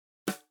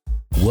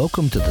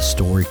Welcome to the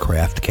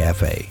Storycraft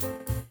Cafe.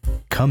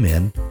 Come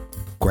in,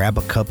 grab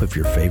a cup of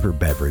your favorite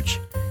beverage,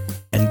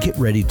 and get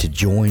ready to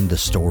join the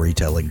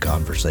storytelling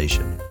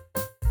conversation.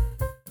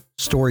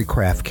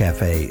 Storycraft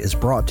Cafe is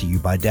brought to you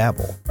by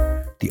Dabble,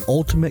 the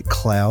ultimate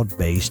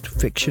cloud-based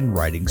fiction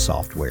writing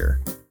software.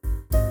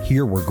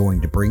 Here we're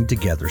going to bring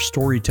together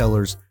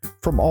storytellers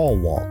from all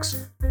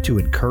walks to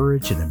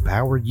encourage and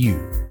empower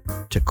you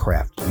to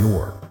craft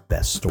your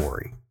best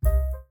story.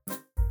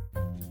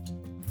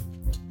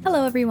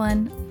 Hello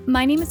everyone,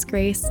 my name is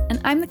Grace and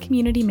I'm the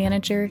community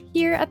manager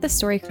here at the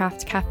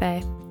Storycraft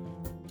Cafe.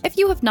 If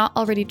you have not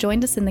already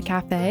joined us in the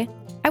cafe,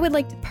 I would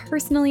like to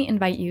personally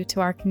invite you to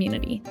our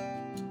community.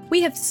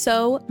 We have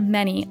so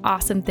many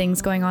awesome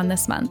things going on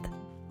this month.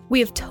 We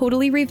have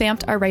totally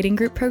revamped our writing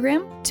group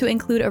program to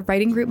include a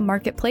writing group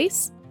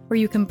marketplace where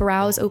you can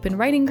browse open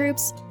writing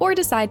groups or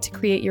decide to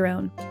create your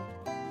own.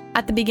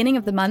 At the beginning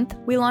of the month,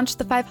 we launched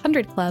the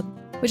 500 Club,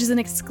 which is an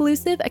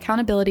exclusive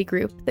accountability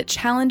group that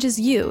challenges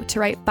you to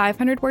write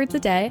 500 words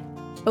a day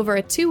over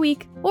a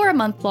 2-week or a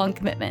month-long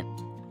commitment.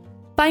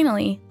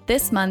 Finally,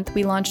 this month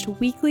we launched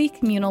weekly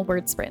communal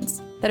word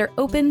sprints that are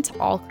open to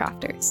all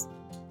crafters.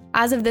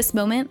 As of this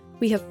moment,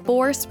 we have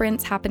 4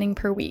 sprints happening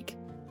per week,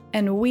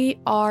 and we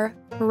are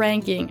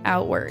cranking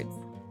out words.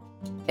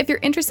 If you're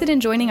interested in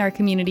joining our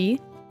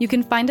community, you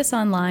can find us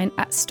online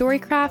at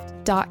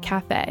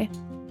storycraft.cafe.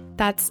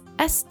 That's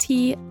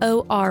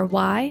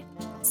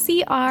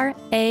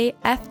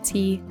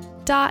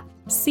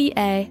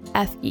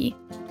STORYCRAFT.CAFE.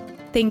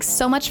 Thanks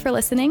so much for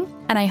listening,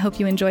 and I hope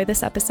you enjoy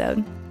this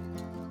episode.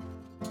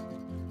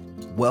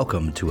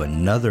 Welcome to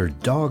another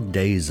Dog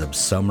Days of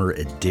Summer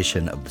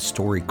edition of the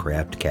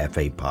Storycraft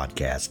Cafe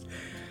podcast.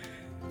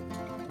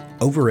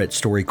 Over at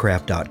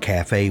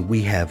storycraft.cafe,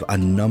 we have a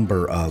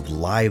number of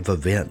live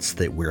events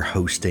that we're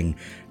hosting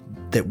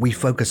that we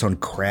focus on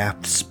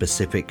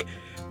craft-specific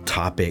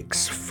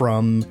topics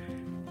from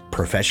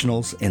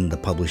professionals in the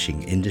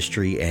publishing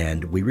industry,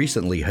 and we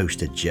recently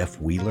hosted Jeff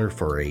Wheeler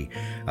for a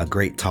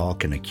great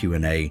talk and a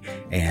Q&A,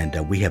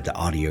 and we have the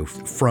audio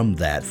from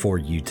that for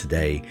you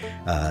today.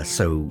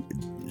 So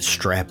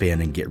strap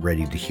in and get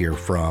ready to hear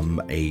from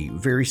a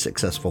very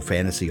successful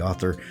fantasy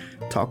author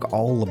talk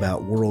all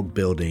about world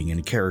building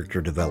and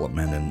character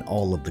development and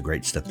all of the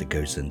great stuff that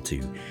goes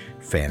into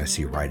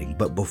fantasy writing.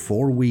 But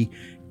before we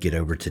get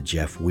over to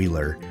Jeff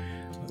Wheeler,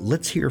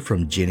 let's hear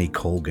from Jenny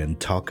Colgan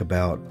talk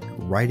about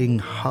writing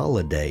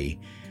holiday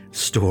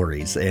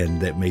stories. And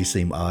that may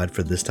seem odd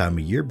for this time of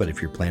year, but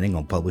if you're planning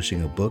on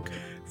publishing a book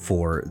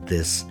for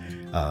this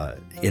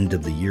end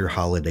of the year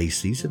holiday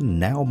season,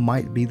 now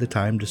might be the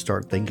time to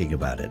start thinking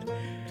about it.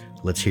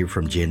 Let's hear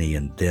from Jenny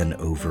and then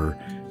over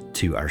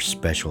to our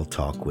special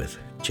talk with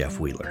Jeff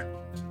Wheeler.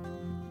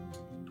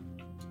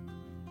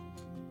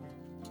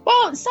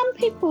 Well, some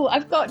people,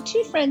 I've got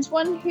 2 friends,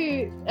 one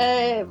who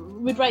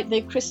would write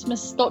the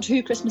Doctor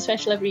Who Christmas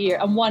special every year,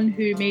 and one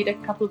who made a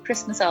couple of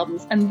Christmas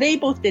albums, and they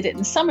both did it in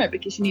the summer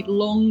because you need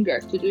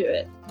longer to do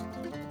it.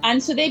 And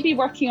so they'd be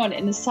working on it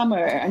in the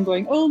summer and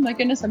going, oh my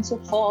goodness, I'm so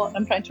hot,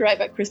 I'm trying to write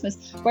about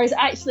Christmas. Whereas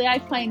actually I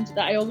find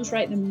that I always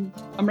write them,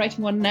 I'm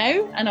writing one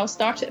now, and I'll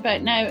start it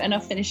about now and I'll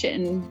finish it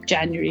in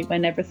January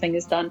when everything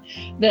is done.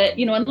 That,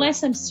 you know,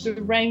 unless I'm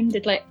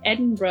surrounded, like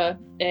Edinburgh,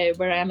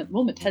 where I am at the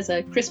moment, has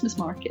a Christmas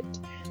market.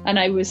 And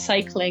I was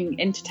cycling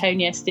into town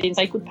yesterday and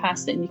cycled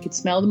past it, and you could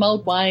smell the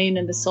mulled wine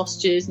and the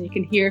sausages, and you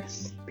can hear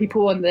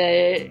people on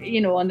the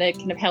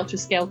kind of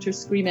helter-skelter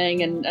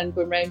screaming and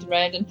going round and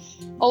round, and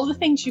all the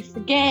things you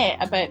forget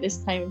about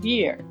this time of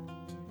year.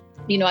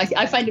 You know,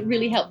 I find it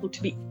really helpful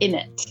to be in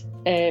it.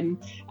 And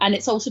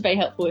it's also very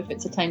helpful if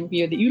it's a time of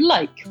year that you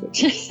like,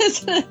 which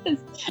is the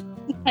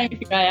time of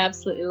year I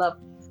absolutely love.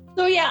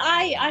 So yeah,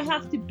 I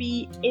have to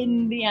be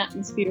in the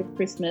atmosphere of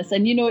Christmas,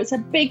 and you know, it's a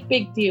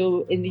big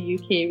deal in the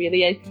UK.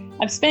 Really,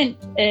 I've spent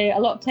a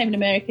lot of time in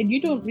America, and you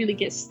don't really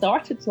get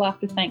started till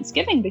after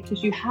Thanksgiving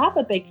because you have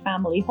a big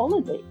family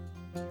holiday.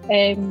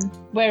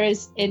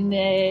 Whereas in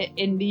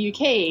the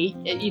UK,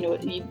 you know,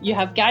 you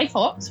have Guy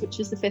Fawkes, which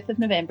is the 5th of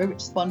November,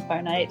 which is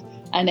bonfire night,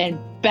 and then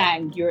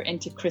bang, you're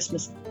into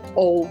Christmas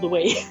all the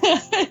way.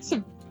 It's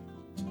a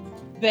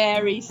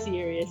very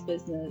serious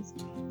business.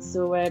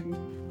 So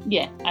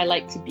yeah, I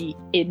like to be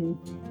in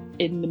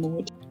the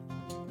mood.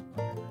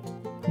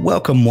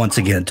 Welcome once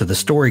again to the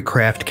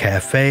Storycraft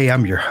Cafe.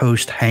 I'm your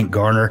host, Hank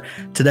Garner.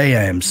 Today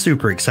I am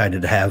super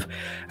excited to have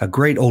a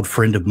great old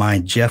friend of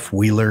mine, Jeff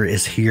Wheeler,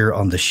 is here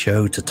on the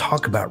show to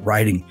talk about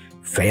writing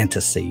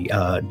fantasy.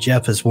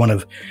 Jeff is one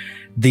of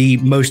the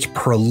most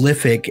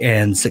prolific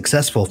and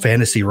successful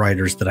fantasy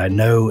writers that I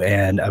know,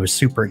 and I was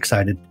super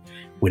excited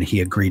when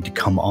he agreed to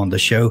come on the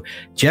show.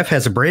 Jeff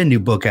has a brand new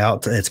book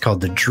out. It's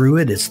called The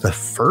Druid. It's the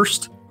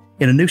first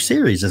in a new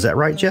series. Is that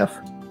right, Jeff?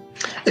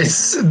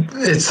 It's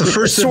the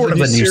first sort of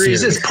a new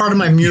series. It's part of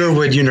my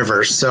Muirwood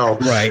universe. So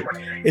right,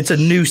 it's a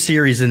new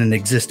series in an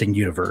existing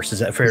universe. Is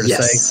that fair to say?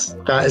 Yes,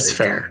 that is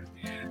fair.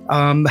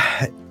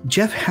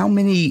 Jeff, how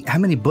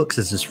many books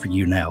is this for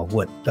you now?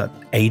 What,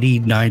 80,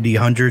 90,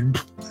 100?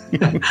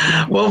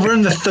 Well, we're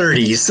in the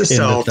 30s,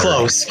 so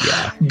close.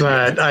 Yeah.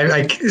 But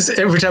I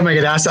every time I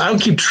get asked, I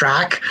don't keep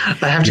track.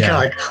 I have to kind of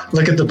like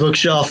look at the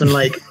bookshelf and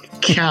like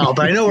count.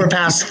 But I know we're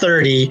past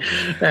 30,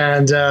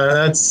 and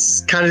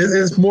that's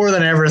it's more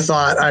than I ever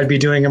thought I'd be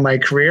doing in my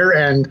career,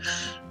 and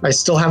I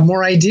still have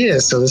more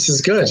ideas. So this is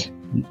good.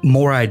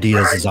 More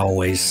ideas is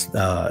always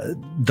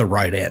the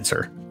right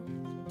answer.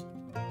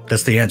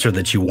 That's the answer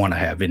that you want to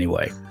have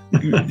anyway.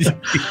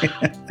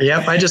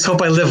 Yep. I just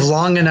hope I live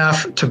long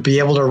enough to be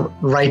able to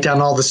write down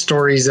all the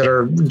stories that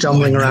are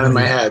jumbling around in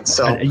my head.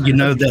 So,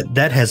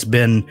 that has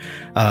been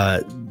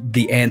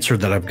the answer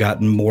that I've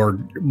gotten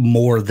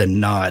more than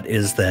not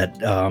is that,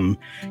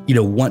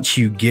 once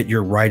you get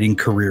your writing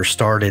career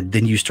started,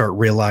 then you start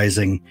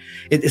realizing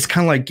it's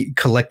kind of like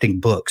collecting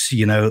books,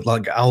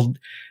 like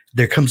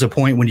there comes a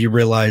point when you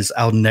realize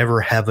I'll never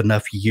have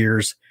enough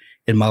years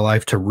in my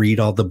life to read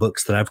all the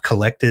books that I've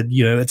collected.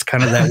 It's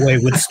kind of that way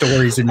with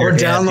stories in your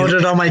head. Or download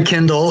it on my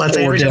Kindle. That's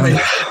every time I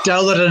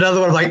download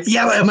another one, I'm like,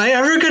 yeah, am I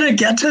ever going to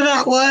get to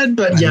that one?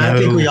 But I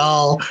think we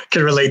all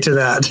can relate to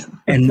that.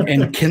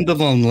 and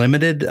Kindle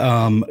Unlimited,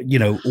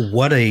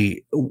 what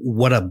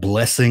a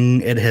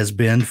blessing it has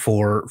been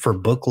for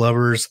book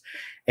lovers,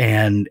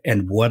 and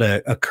what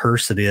a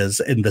curse it is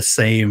in the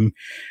same.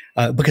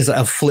 Because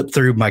I've flipped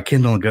through my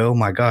Kindle and go, oh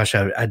my gosh,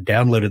 I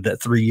downloaded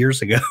that 3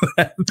 years ago.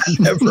 I've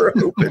never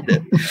opened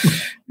it.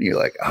 You're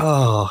like,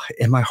 oh,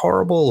 am I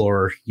horrible,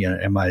 or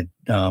am I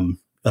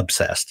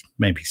obsessed?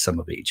 Maybe some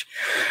of each.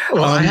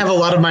 Well, I have a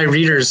lot of my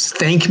readers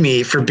thank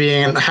me for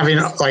having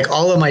like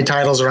all of my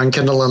titles are on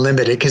Kindle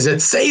Unlimited because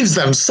it saves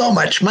them so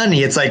much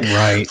money. It's like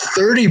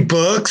 30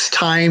 books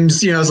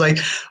times, it's like,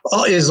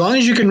 as long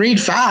as you can read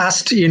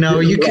fast, you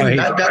can,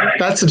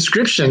 that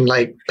subscription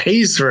like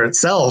pays for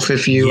itself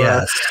if you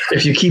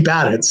keep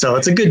at it. So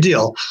it's a good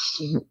deal.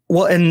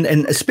 Well, and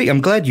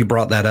I'm glad you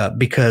brought that up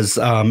because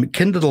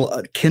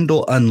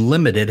Kindle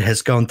Unlimited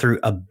has gone through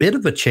a bit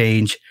of a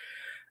change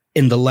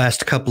in the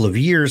last couple of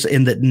years,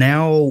 in that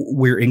now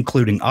we're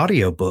including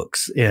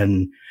audiobooks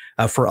in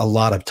for a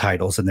lot of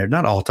titles, and they're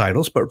not all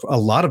titles, but a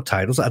lot of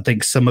titles. I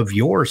think some of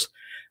yours,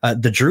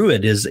 The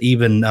Druid, is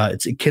even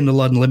it's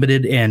Kindle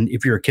Unlimited, and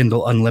if you're a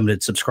Kindle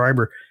Unlimited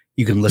subscriber,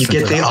 you can listen.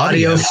 You get the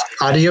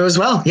audio as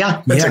well.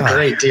 Yeah, that's a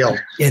great deal.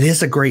 It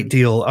is a great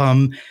deal.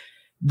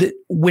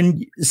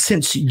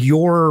 Since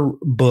your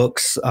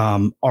books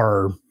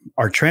are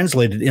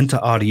translated into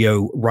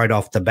audio right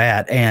off the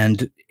bat,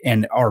 and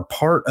are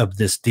part of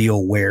this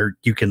deal where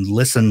you can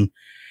listen,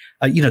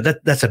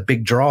 that's a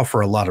big draw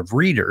for a lot of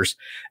readers.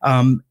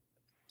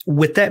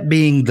 With that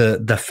being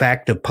the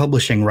fact of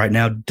publishing right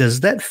now,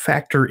 does that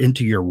factor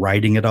into your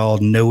writing at all,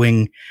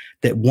 knowing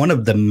that one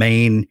of the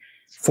main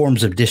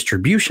forms of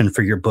distribution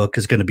for your book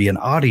is going to be an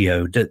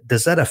audio?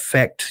 Does that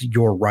affect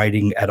your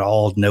writing at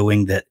all,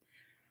 knowing that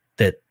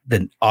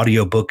the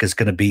audiobook is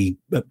going to be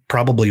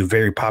probably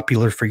very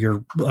popular for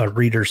your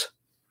readers?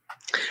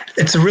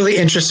 It's a really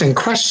interesting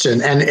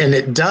question, and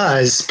it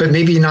does, but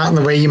maybe not in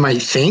the way you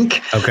might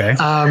think. Okay.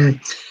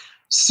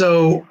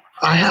 So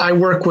I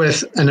work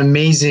with an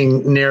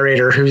amazing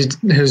narrator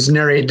who's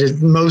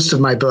narrated most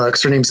of my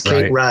books. Her name's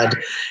Kate Rudd,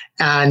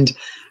 and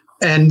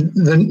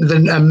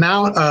the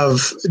amount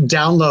of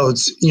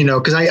downloads,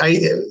 because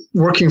I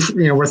working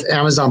with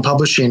Amazon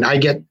Publishing, I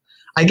get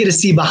to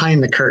see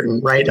behind the curtain,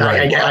 right?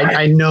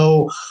 I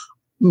know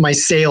my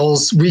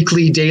sales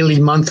weekly, daily,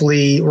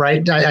 monthly,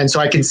 right? And so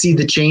I can see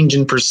the change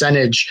in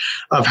percentage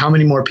of how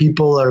many more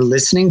people are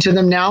listening to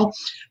them now.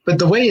 But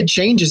the way it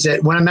changes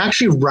it, when I'm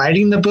actually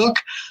writing the book,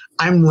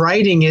 I'm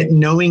writing it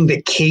knowing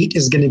that Kate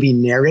is going to be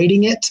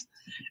narrating it.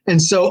 And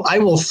so I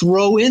will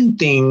throw in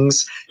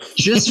things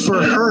just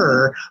for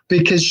her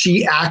because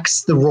she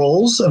acts the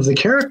roles of the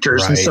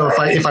characters. Right. And so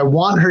if I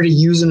want her to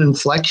use an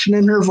inflection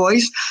in her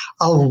voice,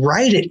 I'll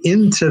write it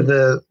into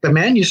the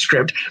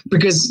manuscript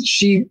because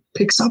she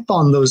picks up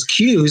on those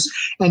cues.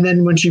 And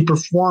then when she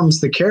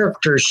performs the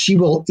character, she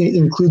will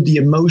include the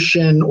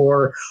emotion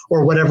or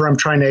whatever I'm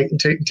trying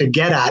to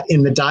get at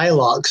in the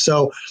dialogue.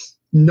 So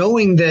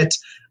knowing that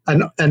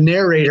a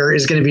narrator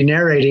is going to be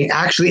narrating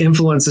actually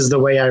influences the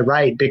way I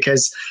write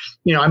because,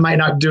 I might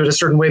not do it a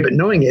certain way, but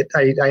knowing it,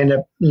 I end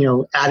up,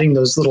 adding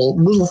those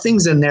little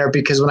things in there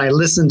because when I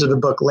listen to the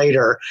book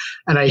later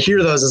and I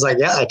hear those, it's like,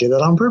 yeah, I did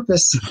that on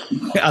purpose.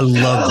 I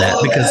love that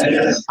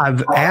because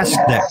I've asked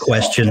that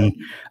question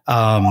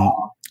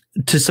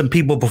to some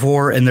people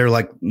before, and they're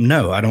like,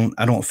 no, I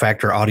don't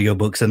factor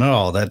audiobooks in at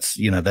all. That's,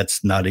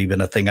 that's not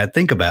even a thing I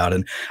think about.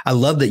 And I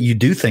love that you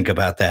do think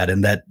about that,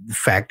 and that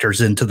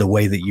factors into the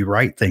way that you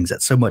write things.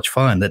 That's so much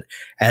fun. That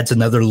adds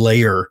another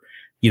layer,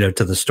 to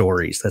the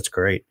stories. That's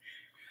great.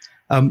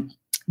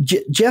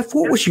 Jeff,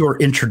 what was your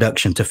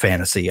introduction to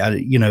fantasy?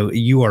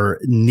 You are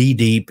knee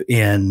deep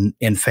in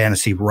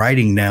fantasy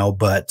writing now,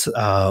 but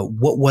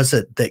what was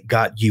it that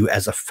got you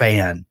as a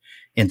fan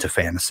into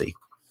fantasy?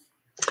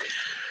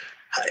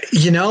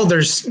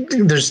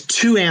 There's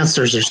two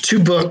answers. There's two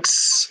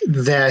books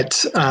that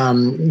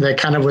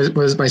kind of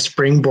was my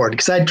springboard,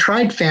 because I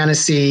tried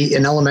fantasy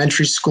in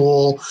elementary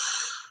school.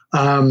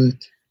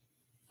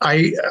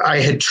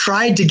 I had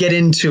tried to get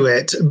into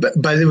it,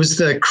 but it was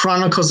the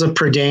Chronicles of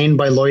Prydain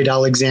by Lloyd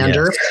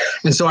Alexander. Yes.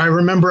 And so I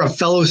remember a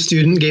fellow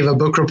student gave a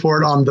book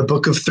report on the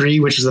Book of Three,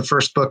 which is the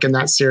first book in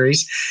that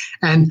series.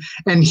 And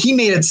he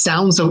made it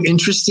sound so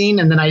interesting.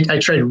 And then I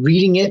tried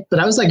reading it, but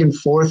I was like in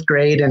fourth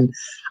grade and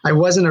I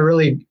wasn't a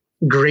really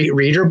great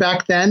reader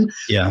back then.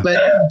 Yeah.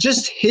 But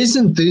just his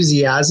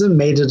enthusiasm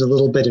made it a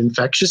little bit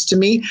infectious to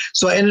me.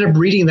 So I ended up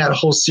reading that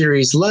whole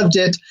series, loved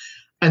it.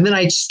 And then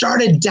I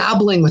started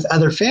dabbling with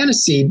other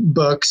fantasy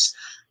books.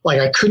 Like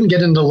I couldn't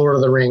get into Lord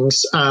of the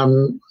Rings.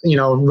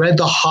 Read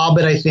The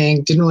Hobbit, I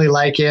think, didn't really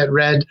like it.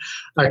 Read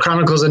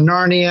Chronicles of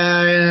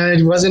Narnia.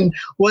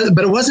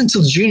 But it wasn't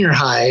until junior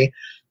high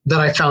that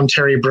I found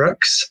Terry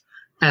Brooks.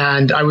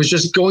 And I was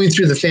just going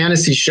through the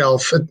fantasy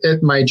shelf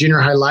at my junior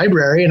high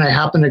library, and I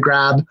happened to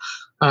grab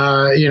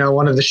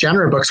one of the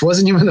Shannerer books.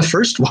 Wasn't even the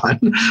first one.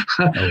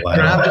 Oh, wow.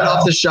 Grabbed it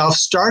off the shelf,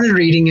 started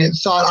reading it,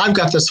 thought I've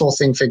got this whole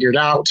thing figured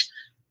out.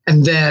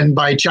 And then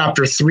by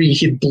chapter 3,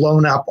 he'd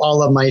blown up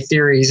all of my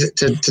theories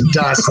to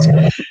dust.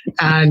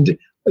 And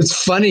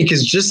it's funny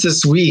because just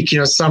this week,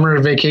 summer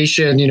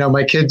vacation,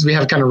 my kids, we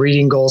have kind of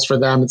reading goals for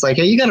them. It's like,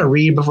 hey, you got to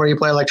read before you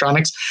play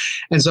electronics.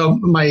 And so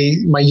my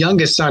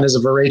youngest son is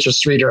a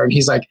voracious reader, and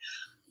he's like,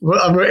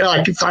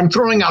 I'm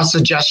throwing out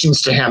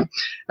suggestions to him.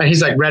 And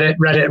he's like, read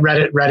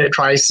it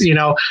twice, and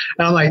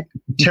I'm like,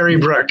 Terry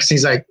Brooks.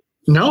 He's like,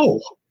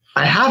 no,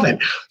 I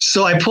haven't.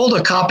 So I pulled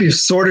a copy of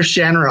Sword of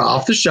Shannara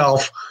off the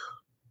shelf,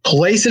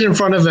 place it in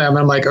front of him.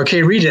 I'm like,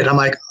 okay, read it. I'm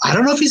like, I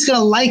don't know if he's going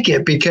to like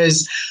it,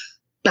 because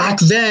back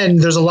then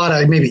there's a lot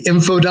of maybe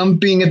info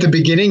dumping at the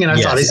beginning. And I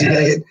thought, is he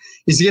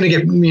going to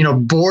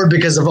get bored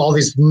because of all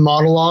these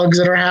monologues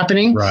that are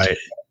happening? Right.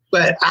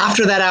 But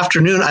after that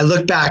afternoon, I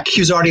look back, he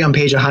was already on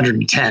page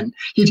 110.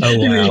 He'd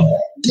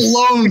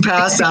blown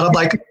past that. I'm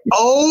like,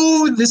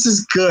 oh, this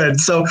is good.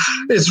 So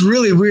it's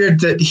really weird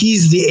that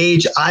he's the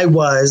age I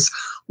was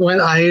when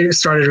I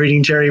started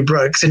reading Terry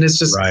Brooks. And it's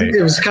just,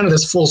 It was kind of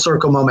this full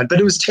circle moment, but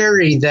it was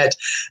Terry that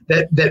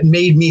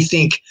made me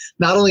think,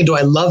 not only do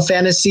I love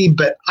fantasy,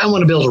 but I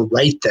want to be able to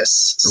write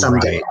this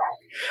someday.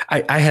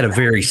 Right. I had a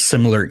very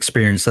similar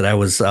experience that I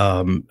was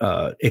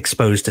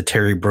exposed to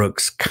Terry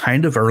Brooks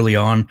kind of early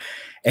on.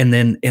 And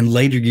then in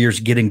later years,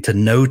 getting to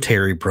know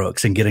Terry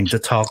Brooks and getting to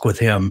talk with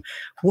him.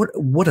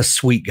 What a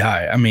sweet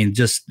guy. I mean,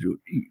 just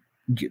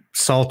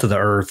salt of the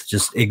earth,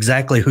 just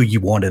exactly who you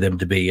wanted him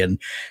to be. And,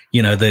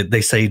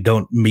 they say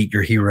don't meet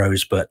your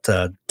heroes, but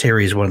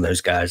Terry is one of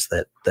those guys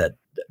that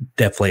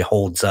definitely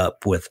holds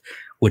up with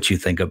what you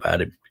think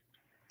about him.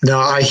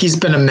 No, he's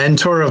been a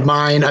mentor of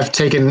mine. I've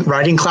taken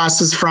writing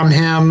classes from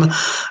him.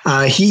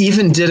 He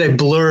even did a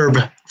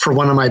blurb for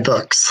one of my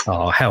books.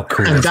 Oh, how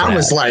cool. And that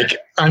was like,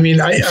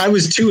 I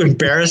was too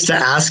embarrassed to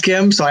ask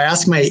him. So I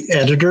asked my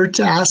editor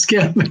to ask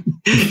him.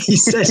 He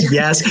said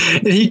yes.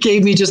 And he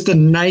gave me just the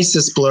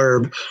nicest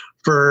blurb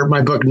for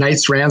my book,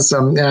 Knight's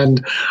Ransom.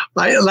 And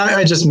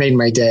I just made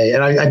my day.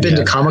 And I've been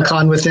to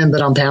Comic-Con with him,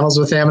 been on panels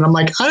with him. And I'm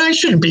like, I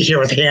shouldn't be here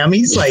with him.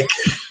 He's like,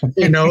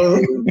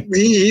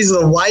 he's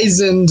a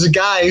wizened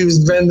guy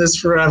who's been this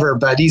forever.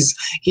 But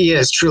he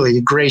is truly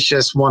a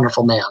gracious,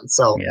 wonderful man.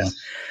 So, yeah.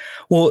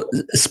 Well,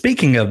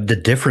 speaking of the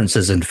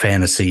differences in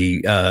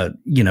fantasy,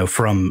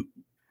 from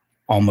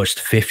almost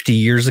 50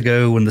 years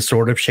ago when the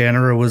Sword of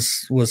Shannara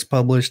was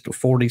published,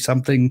 40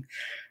 something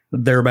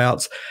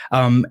thereabouts.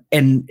 And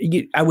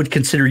I would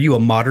consider you a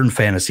modern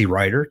fantasy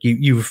writer.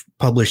 You've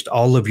published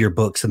all of your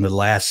books in the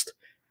last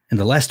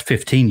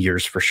 15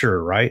 years for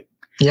sure, right?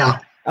 Yeah.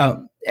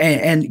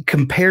 And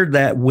compared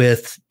that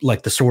with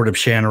like the Sword of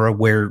Shannara,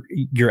 where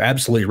you're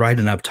absolutely right.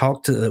 And I've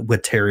talked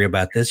with Terry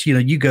about this.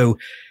 You go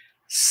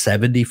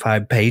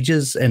 75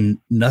 pages and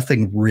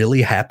nothing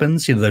really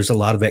happens. There's a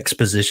lot of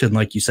exposition,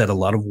 like you said, a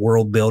lot of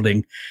world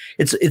building.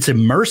 It's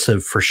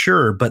immersive for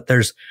sure, but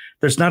there's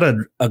not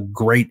a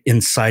great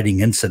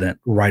inciting incident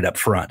right up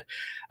front.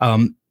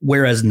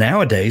 Whereas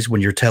nowadays, when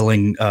you're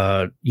telling,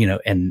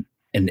 an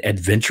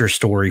adventure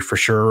story for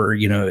sure,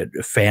 or,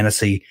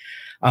 fantasy,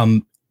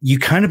 you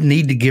kind of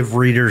need to give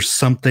readers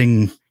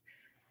something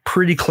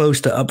pretty close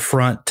to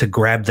upfront to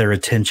grab their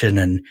attention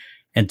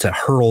and to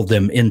hurl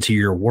them into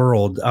your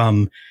world.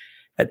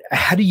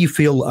 How do you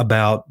feel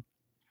about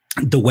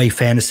the way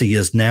fantasy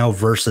is now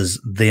versus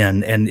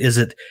then? And is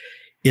it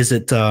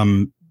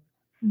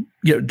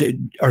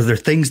are there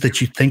things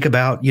that you think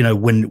about,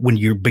 when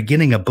you're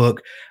beginning a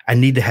book, I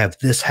need to have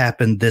this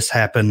happen.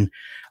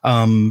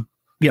 How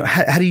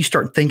do you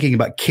start thinking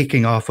about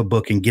kicking off a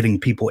book and getting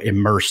people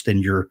immersed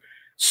in your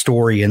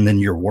story and then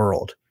your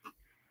world?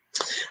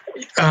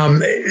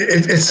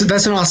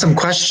 That's an awesome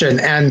question.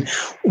 And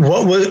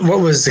what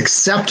was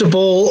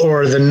acceptable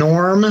or the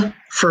norm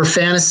for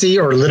fantasy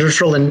or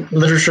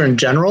literature in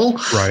general,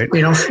 right?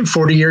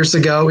 40 years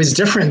ago is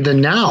different than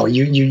now.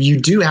 You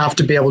do have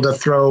to be able to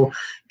throw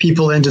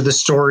people into the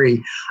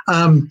story.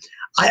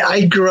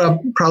 I grew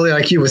up probably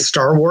like you with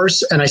Star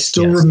Wars, and I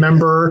still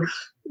remember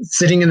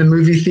sitting in the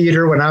movie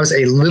theater when I was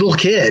a little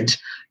kid,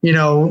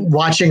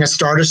 watching a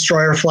Star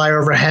Destroyer fly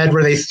overhead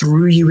where they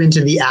threw you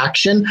into the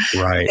action.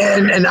 Right.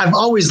 And I've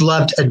always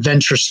loved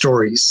adventure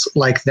stories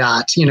like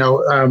that,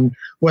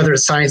 whether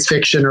it's science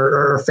fiction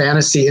or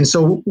fantasy. And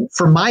so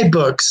for my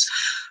books,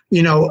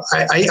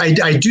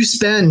 I do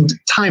spend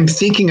time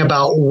thinking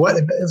about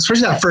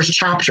especially that first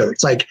chapter.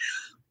 It's like,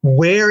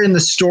 where in the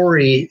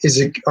story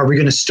are we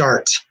going to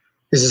start?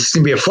 Is this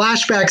going to be a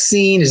flashback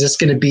scene? Is this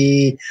going to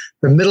be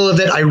the middle of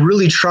it? I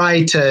really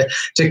try to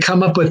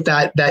come up with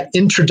that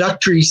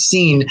introductory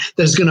scene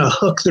that's going to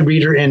hook the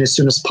reader in as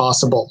soon as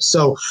possible.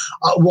 So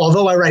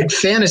although I write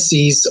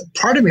fantasies,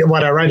 part of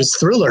what I write is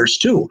thrillers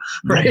too,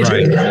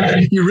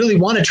 right? You really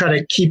want to try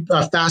to keep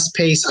a fast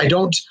pace. I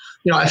don't,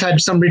 I've had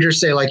some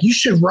readers say like, you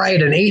should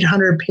write an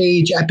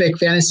 800-page epic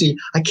fantasy.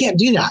 I can't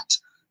do that.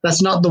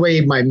 That's not the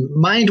way my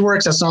mind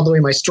works. That's not the way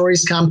my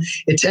stories come.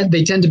 They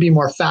tend to be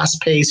more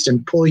fast-paced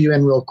and pull you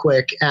in real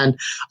quick. And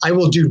I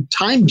will do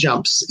time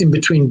jumps in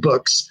between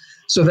books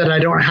so that I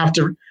don't have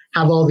to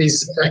have all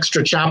these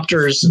extra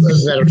chapters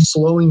that are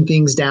slowing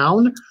things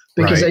down.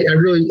 Because I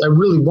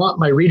really want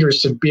my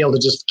readers to be able to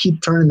just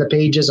keep turning the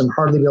pages and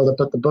hardly be able to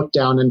put the book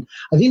down. And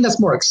I think that's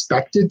more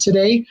expected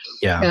today.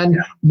 Yeah. And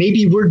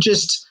maybe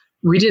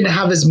we didn't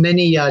have as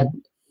many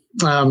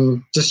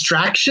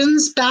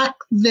distractions back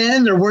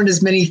then. There weren't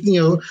as many,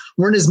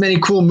 weren't as many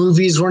cool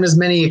movies, weren't as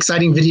many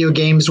exciting video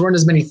games, weren't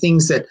as many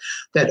things that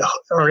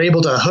are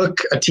able to hook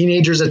a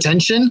teenager's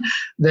attention.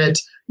 That,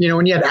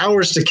 when you had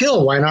hours to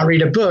kill, why not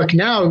read a book?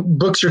 Now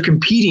books are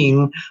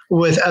competing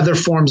with other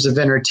forms of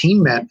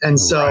entertainment. And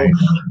so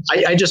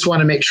I just want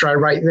to make sure I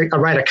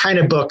write a kind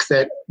of book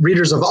that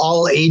readers of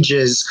all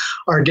ages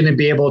are going to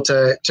be able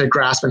to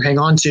grasp and hang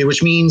on to,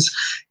 which means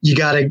you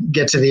got to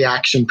get to the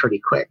action pretty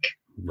quick.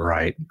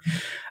 Right.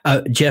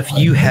 Jeff,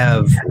 you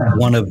have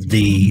one of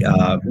the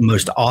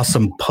most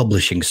awesome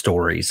publishing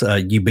stories.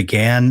 You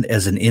began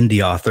as an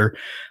indie author,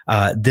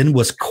 then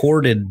was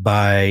courted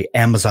by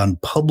Amazon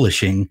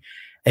Publishing,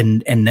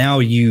 and now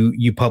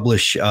you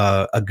publish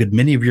a good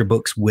many of your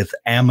books with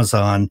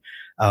Amazon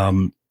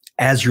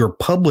as your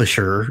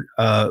publisher,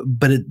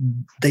 but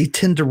they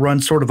tend to run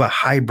sort of a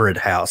hybrid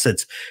house.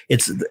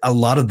 It's a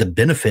lot of the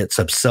benefits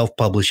of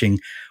self-publishing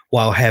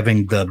while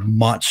having the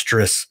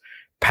monstrous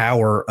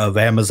power of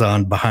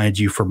Amazon behind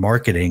you for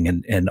marketing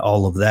and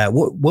all of that.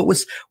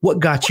 What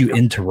got you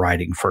into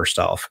writing first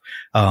off?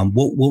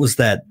 What was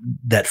that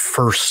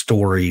first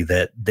story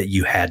that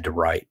you had to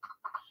write?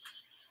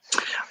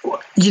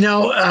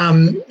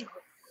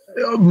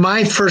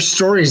 My first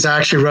stories I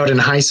actually wrote in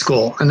high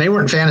school, and they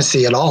weren't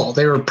fantasy at all.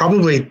 They were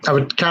probably, I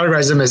would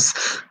categorize them as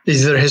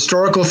either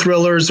historical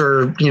thrillers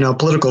or,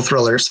 political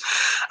thrillers.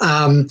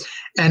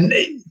 And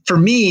for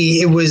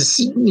me, it was,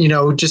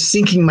 just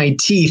sinking my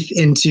teeth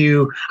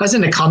into, I was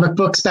into comic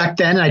books back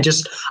then.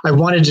 I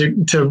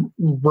wanted to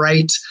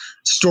write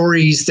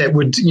stories that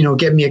would,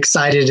 get me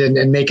excited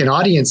and make an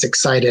audience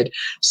excited.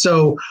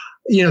 So,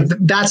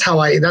 that's how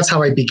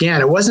I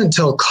began. It wasn't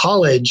until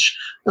college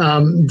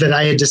that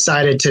I had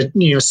decided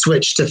to,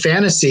 switch to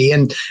fantasy.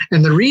 And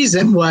the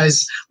reason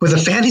was, with a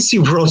fantasy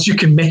world, you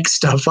can make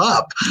stuff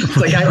up.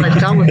 Like I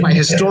found with my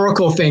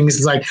historical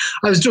things, like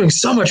I was doing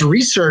so much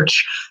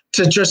research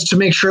to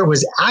make sure it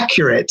was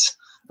accurate.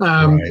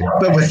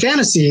 But with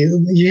fantasy,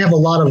 you have a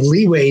lot of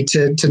leeway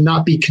to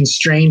not be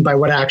constrained by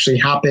what actually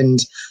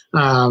happened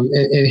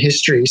in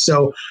history.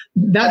 So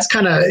that's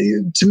kind of,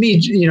 to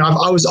me, I've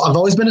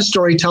always been a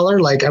storyteller.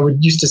 Like I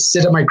used to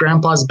sit at my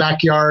grandpa's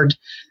backyard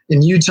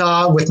in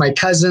Utah with my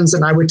cousins,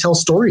 and I would tell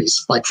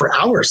stories like for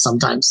hours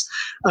sometimes.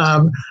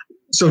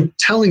 So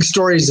telling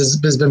stories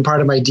has been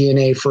part of my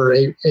DNA for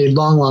a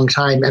long, long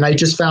time. And I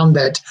just found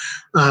that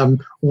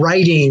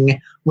writing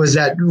was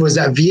that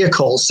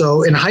vehicle.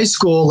 So in high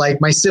school,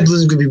 like my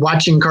siblings would be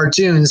watching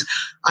cartoons.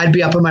 I'd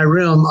be up in my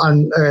room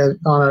on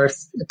a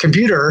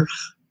computer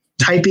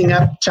typing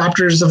up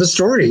chapters of a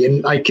story.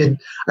 And I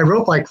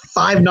wrote like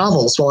 5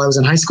 novels while I was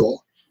in high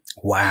school.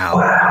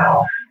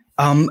 Wow.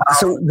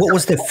 So what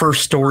was the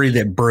first story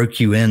that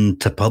broke you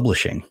into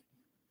publishing?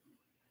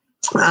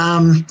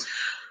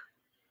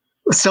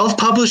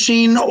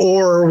 Self-publishing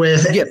or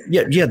with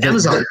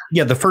Amazon?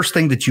 The first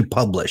thing that you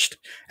published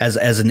as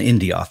an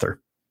indie author.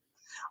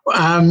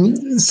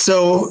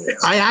 So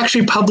I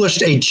actually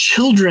published a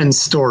children's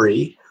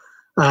story,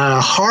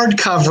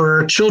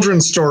 hardcover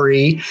children's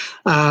story,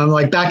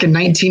 like back in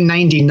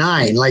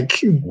 1999.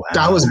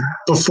 That was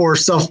before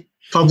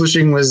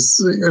self-publishing was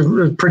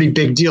a pretty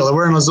big deal. There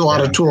weren't a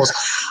lot of tools.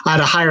 I had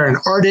to hire an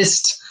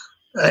artist,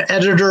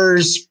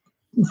 editors,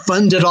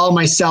 fund it all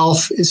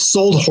myself. It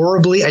sold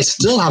horribly. I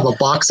still have a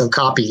box of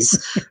copies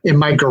in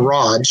my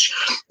garage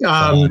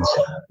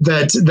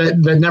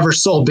that never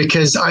sold,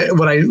 because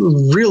what I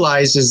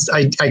realized is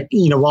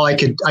while I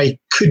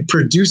could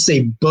produce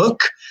a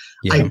book,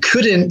 I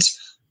couldn't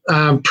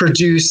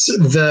produce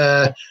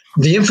the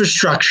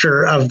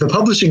infrastructure of the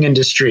publishing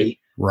industry,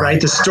 right?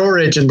 The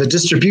storage and the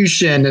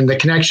distribution and the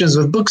connections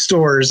with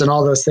bookstores and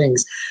all those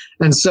things.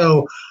 And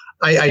so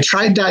I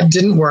tried that,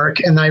 didn't work.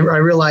 And I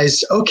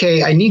realized,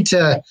 okay, I need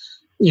to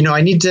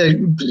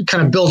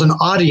kind of build an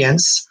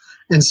audience.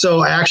 And so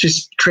I actually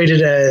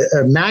created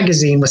a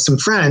magazine with some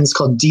friends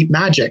called Deep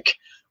Magic,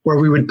 where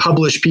we would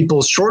publish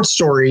people's short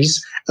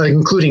stories,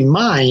 including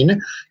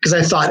mine, because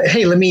I thought,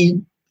 hey, let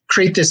me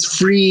create this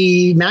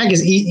free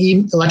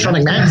magazine,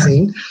 electronic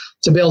magazine,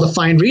 to be able to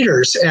find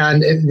readers.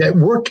 And that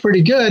worked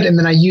pretty good. And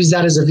then I used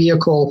that as a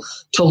vehicle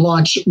to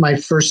launch my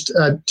first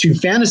 2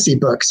 fantasy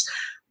books.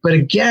 But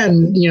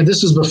again,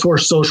 this was before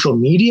social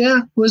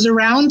media was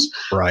around.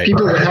 Right.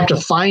 People would have to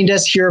find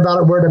us, hear about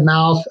it word of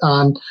mouth.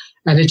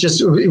 And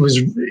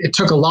it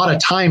took a lot of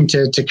time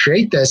to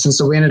create this. And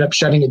so we ended up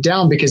shutting it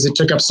down because it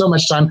took up so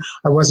much time.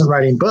 I wasn't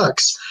writing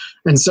books.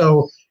 And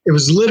so it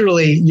was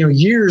literally,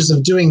 years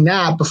of doing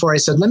that before I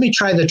said, let me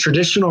try the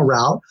traditional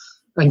route.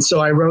 And so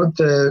I wrote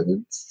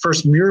the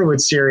first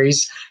Muirwood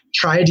series,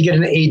 tried to get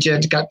an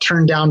agent, got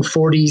turned down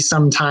 40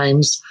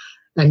 sometimes,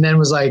 and then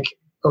was like,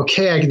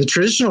 okay, the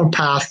traditional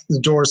path, the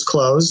door's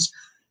closed.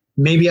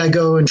 Maybe I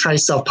go and try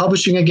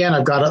self-publishing again.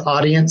 I've got an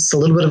audience, a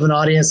little bit of an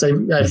audience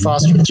I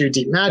fostered through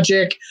Deep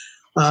Magic.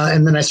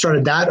 And then I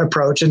started that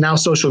approach. And now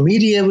social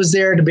media was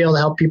there to be able to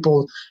help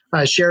people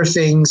share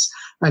things.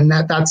 And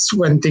that's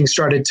when things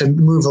started to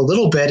move a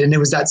little bit. And it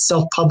was that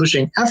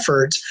self-publishing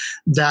effort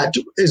that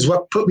is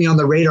what put me on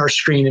the radar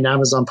screen in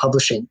Amazon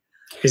Publishing,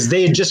 because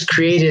they had just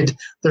created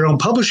their own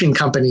publishing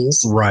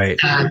companies. Right.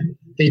 And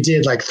they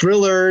did like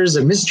thrillers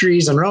and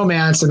mysteries and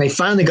romance. And they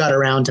finally got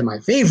around to my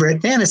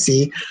favorite,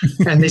 fantasy.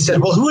 And they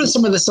said, well, who are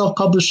some of the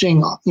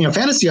self-publishing,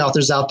 fantasy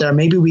authors out there?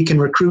 Maybe we can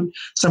recruit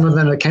some of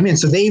them to come in.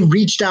 So they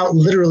reached out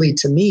literally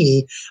to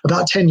me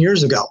about 10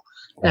 years ago.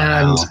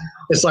 Wow. And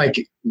it's like,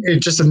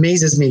 it just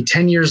amazes me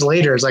 10 years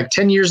later. It's like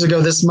 10 years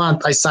ago this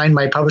month, I signed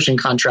my publishing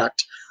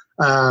contract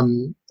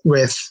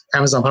with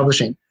Amazon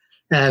Publishing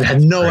and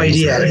had no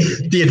idea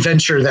the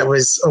adventure that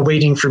was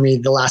awaiting for me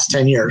the last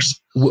 10 years.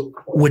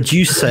 Would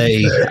you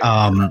say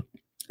that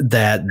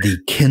the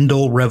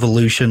Kindle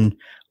revolution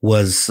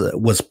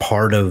was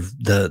part of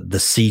the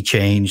sea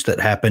change that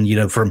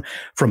happened,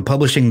 from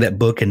publishing that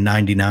book in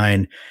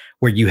 99,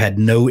 where you had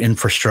no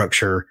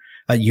infrastructure?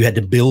 You had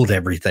to build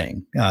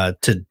everything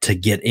to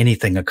get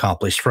anything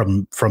accomplished,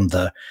 from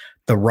the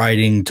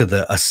writing to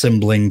the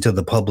assembling to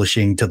the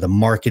publishing to the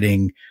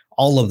marketing.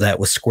 All of that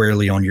was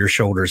squarely on your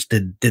shoulders.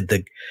 Did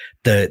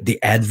the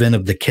advent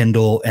of the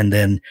Kindle and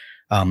then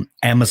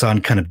Amazon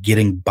kind of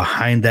getting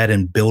behind that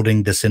and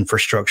building this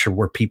infrastructure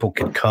where people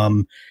could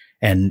come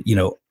and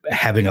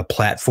having a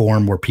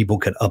platform where people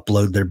could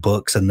upload their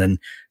books and then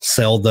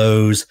sell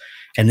those,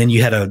 and then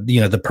you had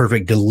the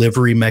perfect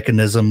delivery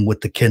mechanism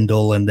with the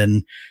Kindle, and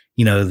then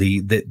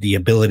the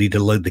ability to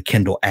load the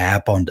Kindle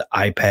app onto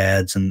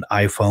iPads and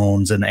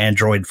iPhones and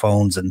Android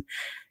phones. And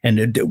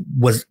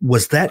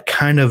was that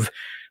kind of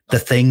the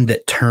thing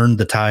that turned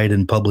the tide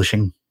in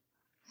publishing?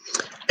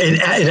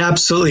 It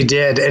absolutely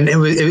did. And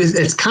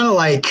it's kind of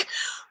like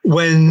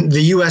when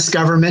the US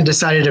government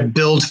decided to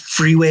build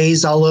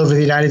freeways all over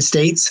the United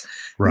States.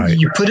 Right.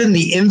 You put in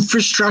the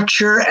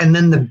infrastructure, and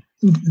then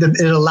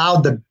it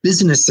allowed the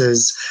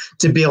businesses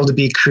to be able to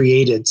be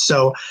created.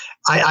 So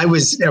I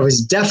was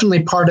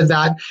definitely part of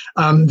that.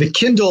 The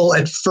Kindle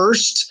at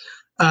first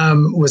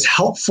was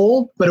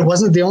helpful, but it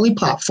wasn't the only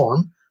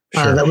platform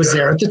that was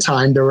there at the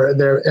time.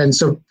 And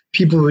so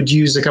people would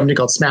use a company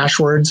called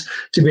Smashwords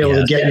to be able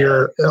to get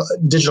your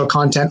digital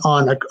content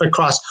on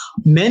across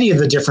many of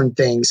the different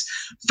things.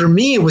 For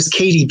me, it was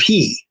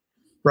KDP.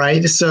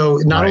 Right. So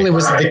not only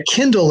was the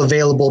Kindle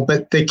available,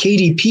 but the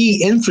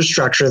KDP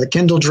infrastructure, the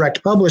Kindle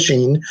Direct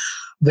Publishing,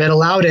 that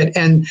allowed it.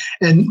 And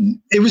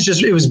it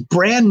was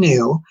brand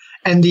new.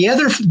 And the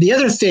other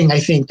thing I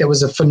think that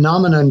was a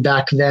phenomenon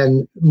back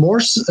then,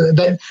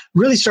 that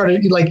really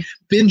started like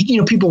binge,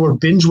 people were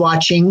binge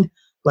watching,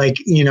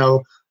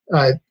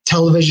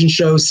 television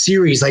shows,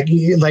 series, like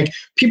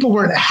people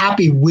weren't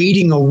happy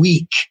waiting a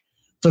week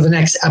for the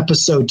next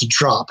episode to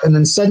drop. And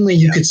then suddenly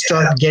you could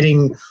start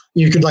getting,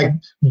 you could like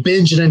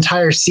binge an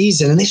entire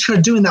season, and they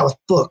started doing that with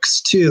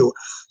books too.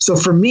 So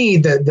for me,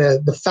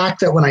 the fact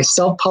that when I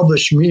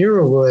self-published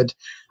Muirwood,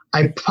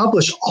 I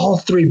published all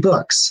 3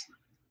 books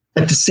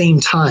at the same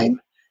time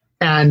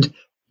and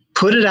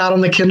put it out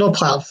on the Kindle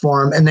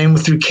platform. And then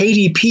through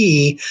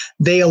KDP,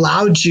 they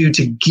allowed you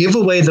to give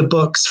away the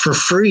books for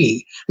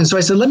free. And so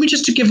I said, let me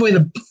just give away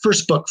the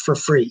first book for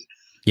free.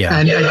 Yeah.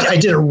 And I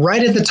did it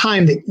right at the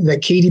time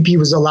that KDP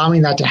was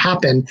allowing that to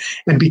happen.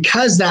 And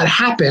because that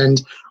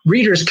happened,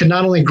 readers could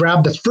not only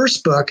grab the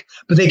first book,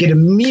 but they could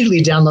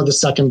immediately download the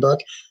second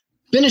book,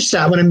 finish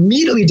that one,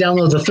 immediately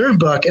download the third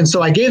book. And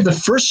so I gave the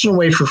first one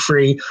away for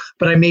free,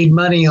 but I made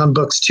money on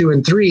books 2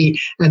 and 3.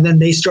 And then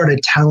they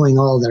started telling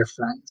all their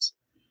friends.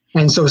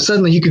 And so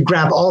suddenly you could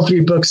grab all 3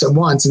 books at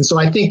once. And so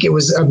I think it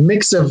was a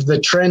mix of the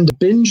trend of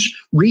binge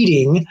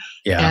reading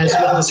as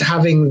well as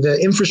having the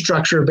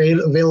infrastructure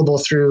available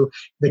through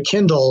the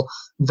Kindle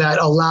that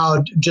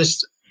allowed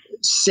just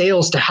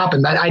sales to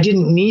happen. That I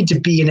didn't need to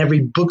be in every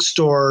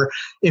bookstore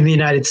in the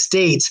United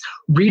States.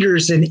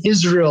 Readers in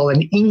Israel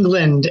and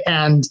England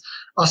and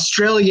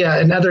Australia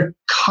and other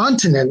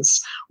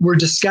continents were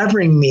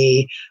discovering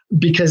me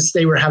because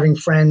they were having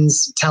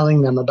friends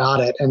telling them about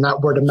it. And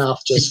that word of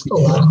mouth just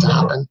allowed it to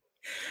happen.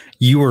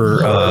 You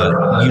were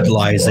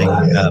utilizing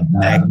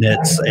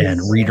magnets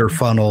and reader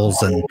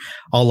funnels and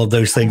all of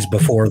those things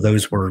before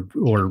those were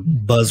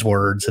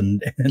buzzwords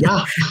and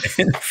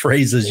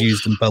phrases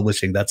used in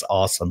publishing. That's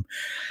awesome.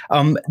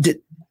 A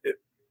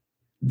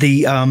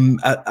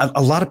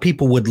lot of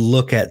people would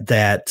look at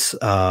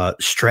that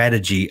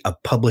strategy of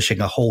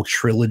publishing a whole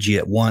trilogy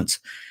at once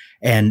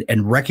and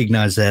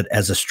recognize that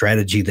as a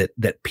strategy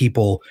that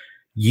people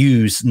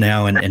use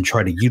now and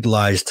try to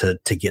utilize to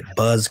get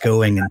buzz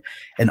going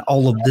and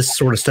all of this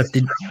sort of stuff.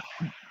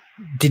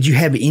 Did you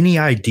have any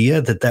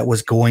idea that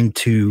was going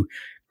to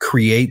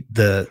create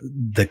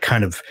the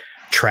kind of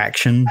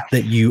traction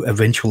that you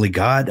eventually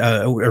got,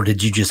 or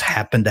did you just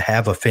happen to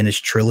have a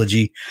finished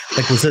trilogy?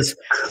 Like, was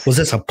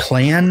this a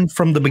plan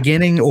from the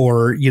beginning,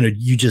 or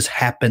you just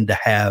happened to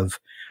have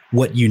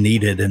what you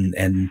needed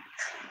and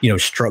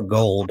struck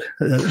gold,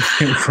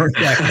 for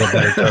lack of a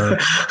better term?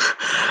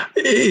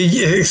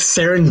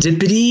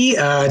 Serendipity,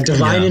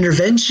 divine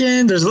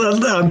intervention. There's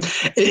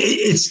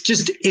it's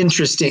just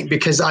interesting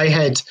because I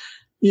had,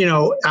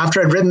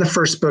 after I'd written the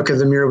first book of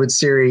the Muirwood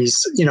series,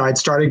 I'd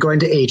started going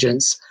to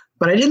agents,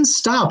 but I didn't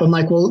stop. I'm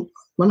like, well,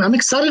 I'm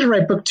excited to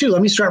write book 2.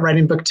 Let me start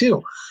writing book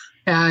 2.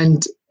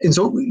 And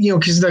so,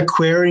 because the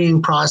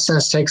querying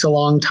process takes a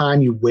long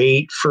time, you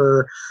wait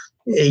for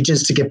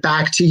agents to get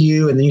back to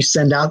you, and then you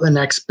send out the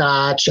next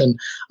batch. And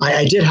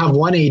I did have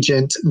one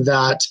agent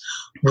that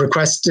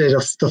requested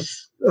the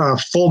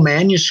full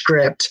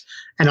manuscript,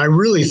 and I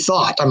really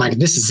thought, I'm like,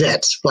 this is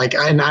it. Like,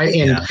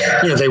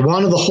 they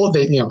wanted the whole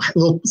thing, a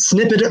little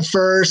snippet at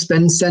first,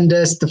 then send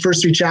us the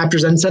first 3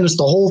 chapters, then send us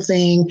the whole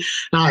thing.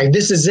 And I'm like,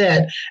 this is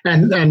it.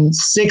 And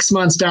 6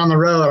 months down the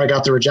road, I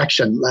got the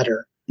rejection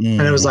letter.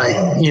 And it was like,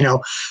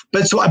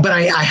 but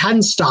I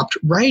hadn't stopped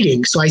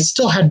writing. So I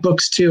still had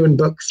books 2 and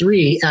book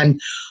 3. And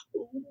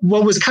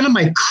what was kind of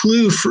my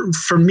clue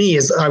for me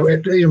is,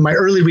 my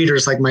early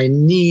readers, like my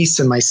niece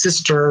and my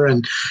sister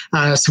and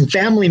some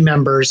family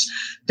members,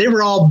 they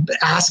were all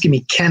asking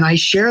me, can I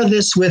share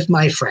this with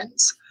my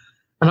friends?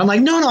 And I'm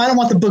like, no, I don't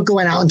want the book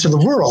going out into the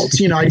world.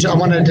 I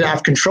wanted to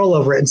have control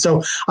over it. And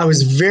so I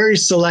was very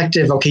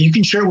selective. Okay, you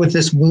can share it with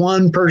this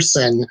one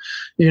person.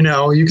 You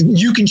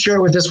can share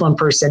it with this one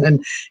person.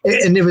 And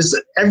it was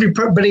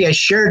everybody I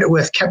shared it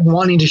with kept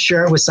wanting to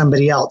share it with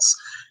somebody else.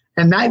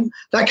 And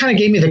that kind of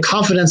gave me the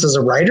confidence as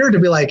a writer to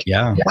be like,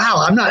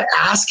 wow, I'm not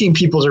asking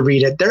people to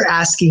read it. They're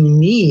asking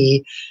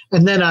me.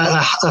 And then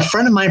a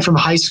friend of mine from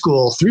high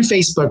school through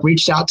Facebook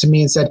reached out to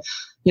me and said,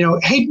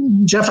 hey,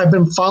 Jeff, I've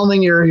been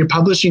following your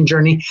publishing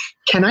journey.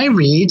 Can I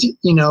read,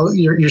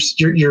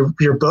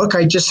 your book?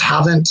 I just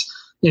haven't,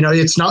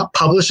 it's not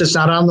published. It's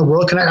not out in the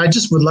world. I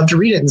just would love to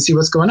read it and see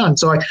what's going on.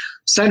 So I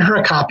sent her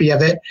a copy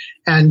of it.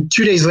 And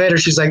 2 days later,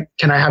 she's like,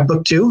 can I have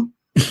book 2?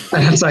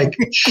 And it's like,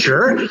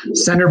 sure.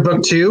 Send her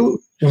book 2.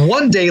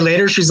 1 day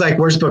later, she's like,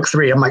 where's book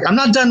 3? I'm like, I'm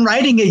not done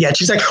writing it yet.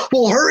 She's like,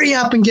 well, hurry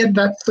up and get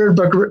that 3rd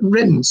book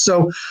written.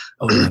 So,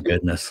 oh my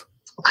goodness.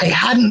 I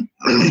hadn't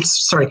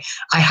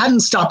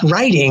stopped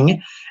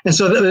writing. And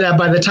so that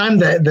by the time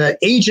the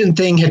agent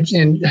thing had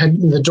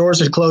the doors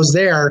had closed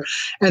there,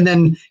 and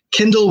then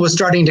Kindle was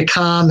starting to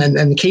come and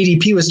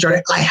KDP was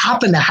starting, I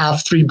happened to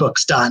have 3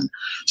 books done.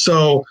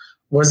 So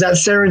was that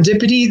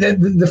serendipity?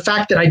 The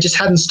fact that I just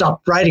hadn't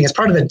stopped writing as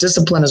part of the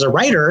discipline as a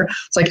writer,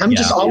 it's like, I'm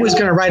just always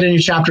going to write a new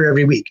chapter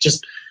every week.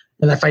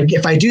 And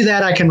if I do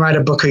that, I can write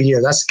a book a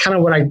year. That's kind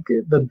of what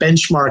the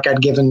benchmark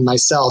I'd given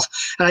myself.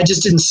 And I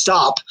just didn't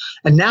stop.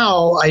 And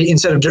now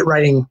instead of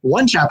writing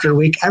 1 chapter a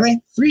week, I write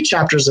 3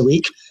 chapters a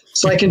week.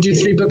 So I can do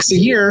 3 books a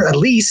year, at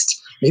least,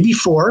 maybe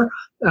 4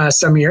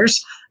 some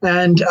years.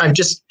 And I've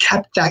just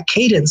kept that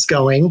cadence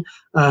going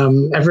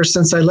ever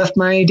since I left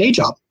my day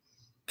job.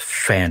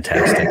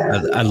 Fantastic.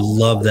 I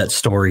love that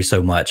story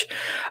so much.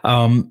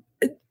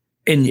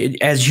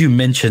 And as you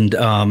mentioned,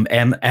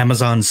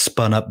 Amazon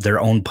spun up their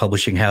own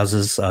publishing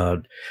houses,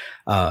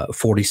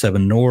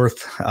 47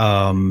 North,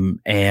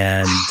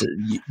 and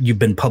you've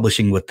been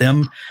publishing with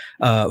them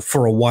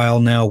for a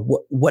while now.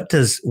 What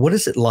is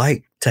it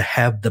like to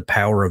have the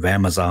power of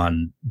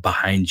Amazon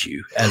behind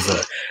you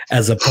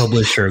as a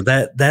publisher?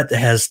 That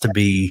has to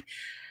be,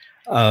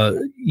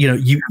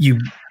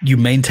 you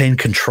maintain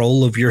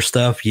control of your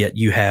stuff, yet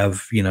you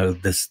have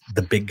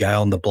the big guy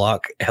on the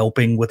block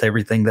helping with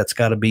everything. That's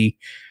got to be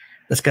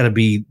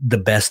the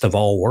best of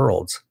all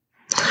worlds.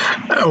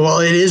 Well,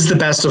 it is the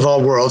best of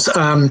all worlds.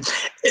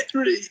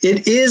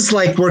 It is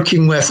like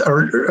working with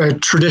a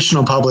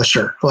traditional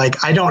publisher.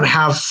 Like, I don't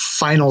have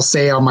final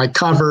say on my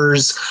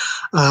covers.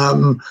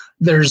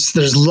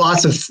 there's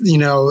lots of,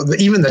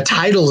 even the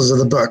titles of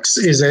the books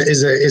is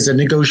a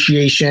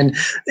negotiation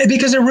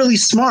because they're really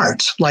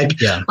smart. Like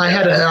I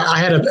had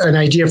an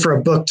idea for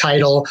a book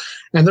title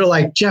and they're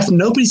like, Jeff,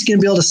 nobody's going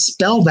to be able to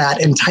spell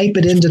that and type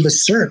it into the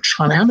search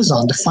on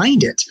Amazon to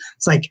find it.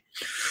 It's like,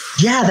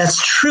 yeah,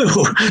 that's true.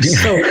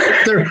 So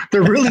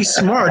they're really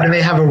smart and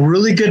they have a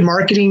really good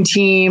marketing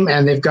team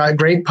and they've got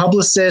great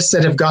publicists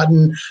that have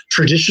gotten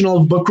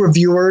traditional book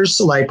reviewers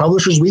like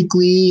Publishers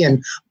Weekly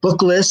and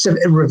Booklist have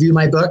review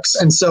my books.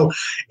 And so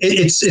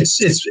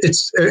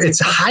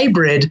it's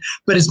hybrid,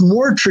 but it's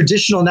more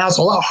traditional now. It's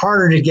a lot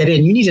harder to get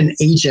in. You need an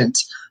agent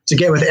to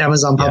get with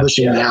Amazon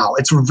Publishing now.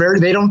 It's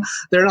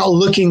they're not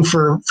looking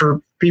for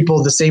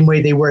people the same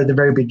way they were at the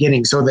very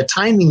beginning. So the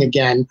timing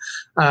again,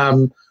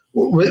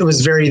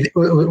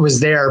 was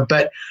there,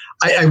 but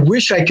I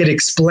wish I could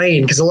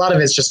explain because a lot of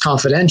it's just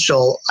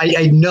confidential.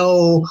 I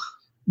know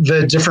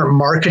the different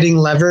marketing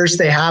levers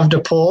they have to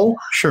pull.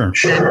 Sure.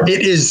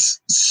 It is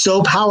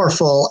so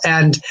powerful.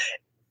 And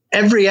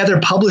every other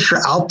publisher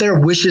out there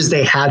wishes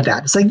they had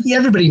that. It's like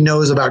everybody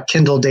knows about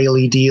Kindle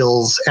Daily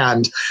Deals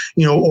and,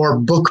 or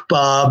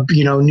BookBub,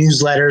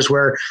 newsletters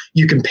where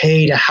you can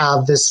pay to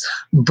have this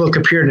book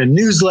appear in a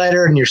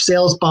newsletter and your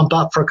sales bump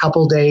up for a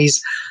couple of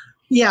days.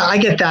 Yeah, I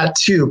get that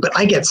too, but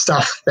I get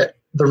stuff that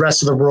the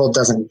rest of the world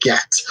doesn't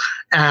get.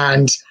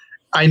 And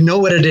I know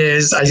what it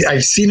is.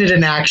 I've seen it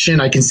in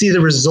action. I can see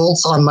the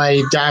results on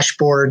my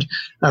dashboard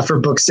for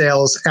book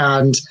sales.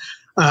 And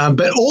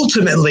but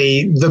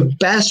ultimately, the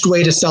best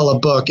way to sell a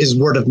book is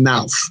word of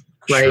mouth,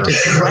 right?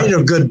 Sure. Write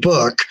a good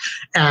book.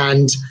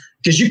 And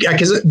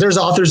because there's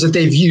authors that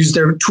they've used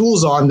their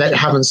tools on that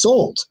haven't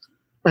sold.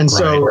 And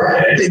so,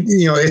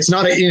 it's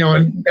not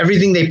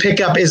everything they pick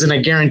up isn't a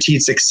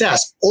guaranteed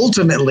success.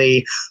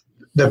 Ultimately,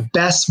 the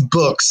best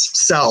books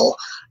sell.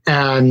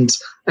 And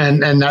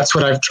that's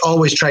what I've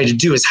always tried to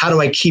do is how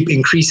do I keep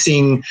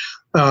increasing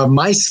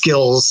my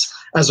skills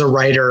as a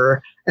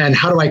writer and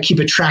how do I keep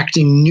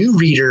attracting new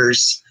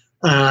readers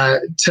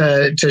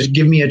to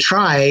give me a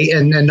try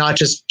and not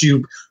just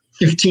do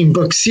 15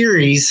 book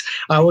series.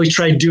 I always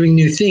try doing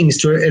new things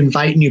to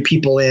invite new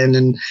people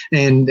in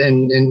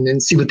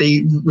and see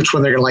which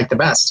one they're going to like the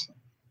best.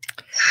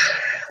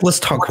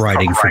 Let's talk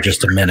writing for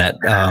just a minute,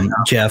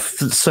 Jeff.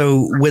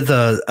 So with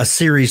a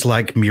series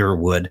like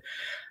Muirwood,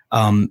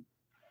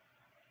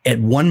 at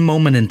one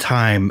moment in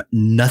time,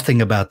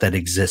 nothing about that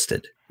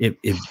existed. It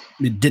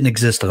didn't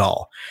exist at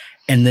all.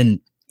 And then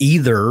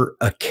either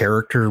a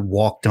character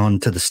walked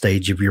onto the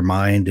stage of your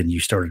mind and you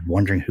started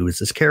wondering who is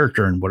this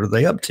character and what are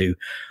they up to?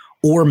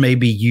 Or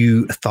maybe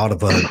you thought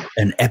of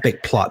an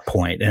epic plot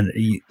point and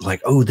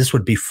like, oh, this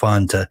would be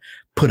fun to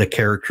put a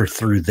character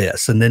through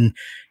this. And then,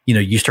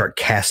 you start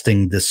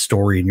casting this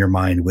story in your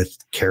mind with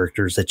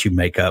characters that you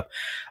make up.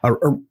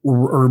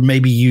 Or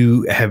maybe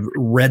you have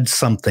read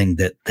something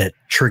that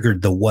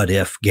triggered the what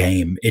if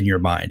game in your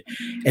mind.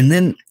 And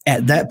then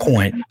at that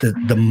point,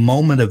 the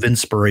moment of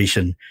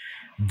inspiration,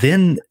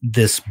 then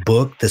this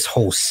book, this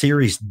whole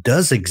series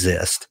does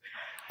exist.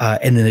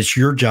 And then it's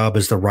your job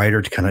as the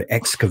writer to kind of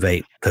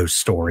excavate those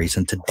stories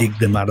and to dig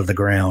them out of the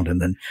ground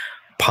and then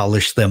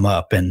polish them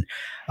up. And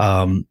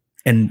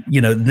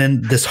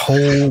then this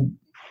whole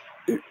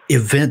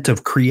event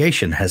of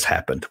creation has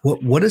happened.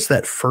 What is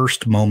that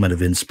first moment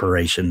of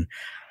inspiration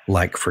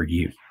like for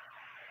you?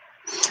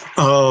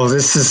 Oh,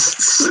 this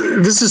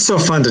is so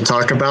fun to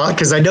talk about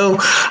because I know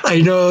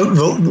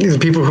the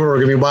people who are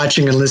going to be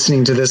watching and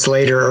listening to this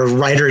later are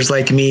writers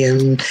like me,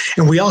 and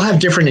we all have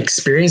different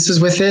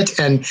experiences with it.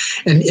 And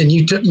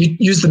you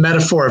use the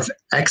metaphor of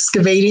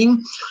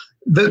excavating.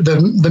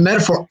 The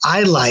metaphor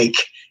I like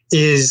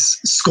is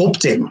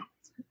sculpting.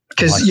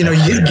 Because, you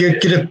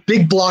get a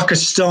big block of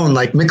stone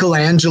like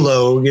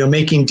Michelangelo,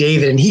 making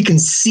David, and he can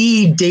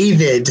see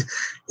David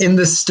in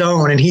the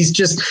stone and he's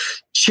just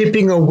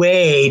chipping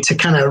away to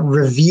kind of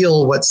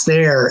reveal what's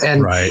there.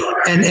 And,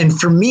 and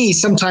for me,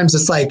 sometimes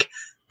it's like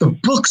the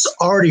book's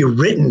already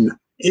written.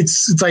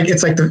 It's like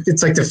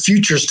the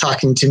future's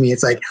talking to me.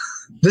 It's like,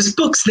 this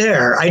book's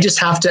there. I just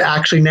have to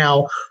actually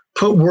now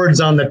put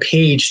words on the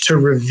page to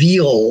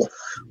reveal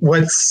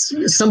what's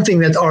something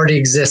that already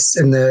exists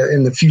in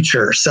the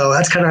future. So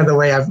that's kind of the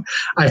way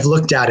I've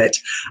looked at it.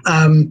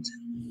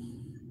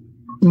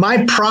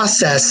 My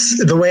process,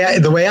 the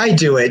way I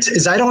do it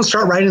is I don't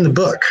start writing the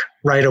book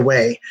right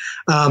away.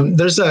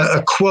 There's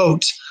a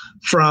quote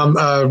from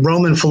a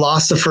Roman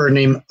philosopher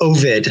named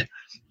Ovid,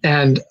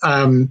 and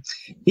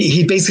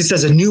he basically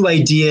says a new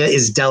idea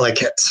is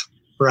delicate.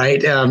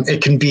 Right.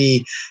 It can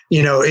be,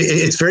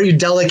 it's very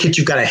delicate.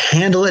 You've got to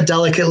handle it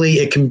delicately.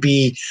 It can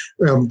be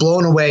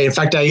blown away. In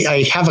fact,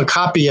 I have a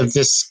copy of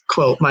this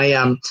quote.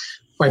 My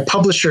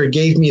publisher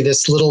gave me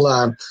this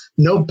little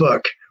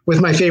notebook with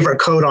my favorite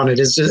quote on it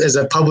as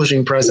a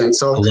publishing present.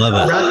 So I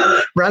love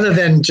it. Rather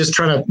than just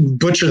trying to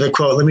butcher the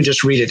quote, let me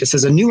just read it. It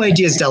says, a new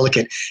idea is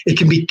delicate. It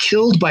can be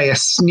killed by a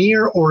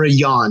sneer or a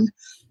yawn.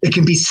 It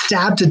can be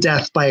stabbed to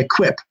death by a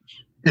quip.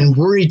 and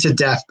worried to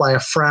death by a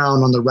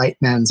frown on the right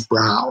man's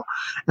brow.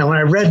 And when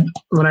I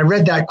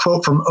read that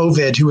quote from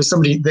Ovid, who was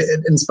somebody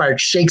that inspired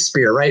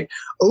Shakespeare, right?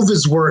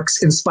 Ovid's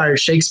works inspired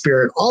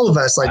Shakespeare, and all of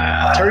us, like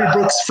Terry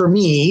Brooks for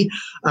me.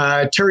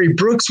 Terry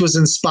Brooks was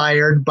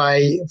inspired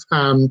by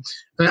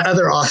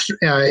other author,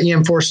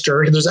 E.M.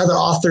 Forster. There's other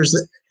authors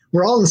that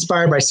we're all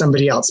inspired by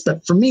somebody else.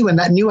 But for me, when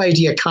that new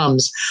idea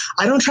comes,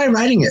 I don't try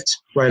writing it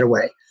right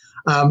away.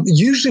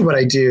 Usually what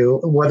I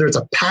do, whether it's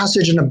a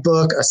passage in a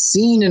book, a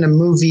scene in a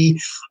movie,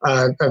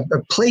 a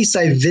place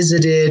I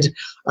visited,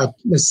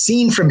 a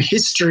scene from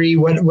history,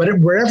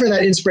 wherever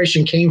that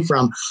inspiration came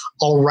from,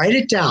 I'll write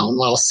it down.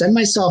 I'll send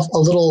myself a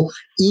little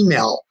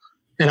email,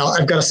 and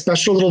I've got a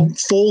special little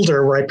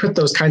folder where I put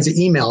those kinds of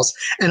emails,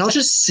 and I'll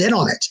just sit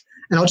on it.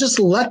 And I'll just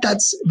let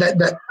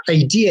that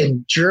idea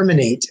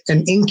germinate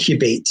and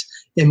incubate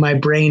in my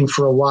brain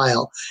for a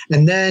while.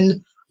 And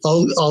then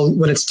I'll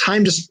when it's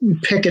time to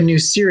pick a new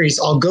series,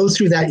 I'll go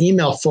through that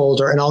email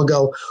folder and I'll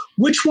go,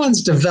 which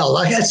one's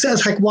developed?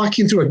 It's like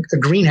walking through a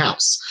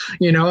greenhouse,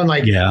 and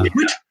like,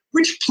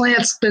 which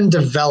plant's been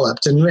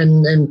developed?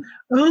 And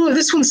oh,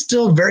 this one's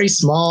still very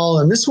small,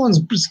 and this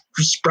one's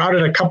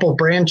sprouted a couple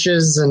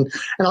branches, and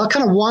I'll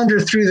kind of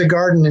wander through the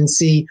garden and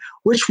see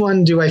which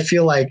one do I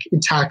feel like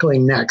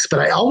tackling next.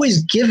 But I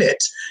always give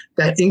it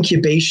that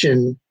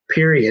incubation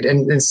period,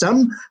 and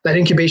that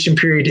incubation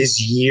period is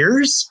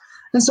years.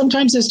 And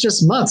sometimes it's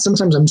just months.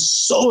 Sometimes I'm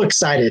so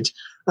excited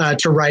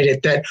to write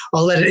it that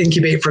I'll let it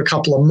incubate for a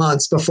couple of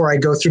months before I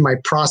go through my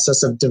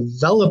process of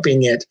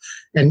developing it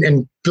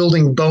and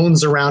building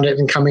bones around it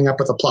and coming up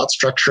with a plot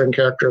structure and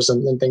characters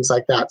and things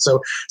like that.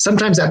 So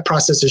sometimes that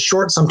process is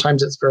short,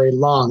 sometimes it's very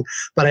long.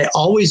 But I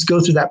always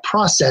go through that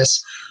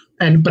process,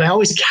 but I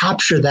always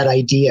capture that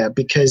idea,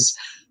 because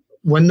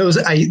when those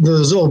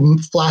little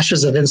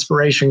flashes of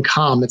inspiration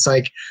come, it's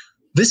like,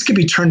 this could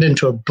be turned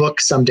into a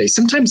book someday.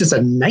 Sometimes it's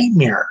a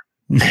nightmare.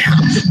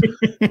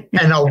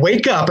 And I'll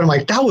wake up and I'm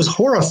like, that was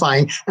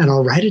horrifying. And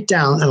I'll write it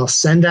down and I'll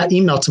send that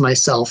email to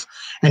myself.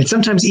 And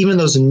sometimes even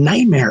those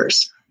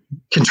nightmares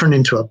can turn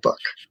into a book.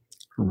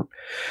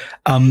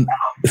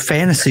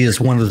 Fantasy is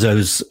one of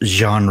those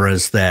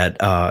genres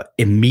that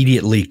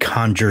immediately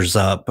conjures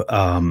up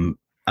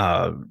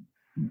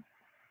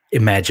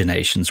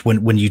imaginations.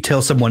 When you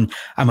tell someone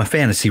I'm a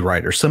fantasy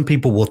writer, some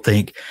people will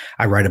think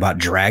I write about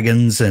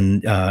dragons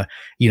and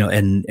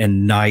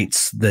and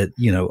knights that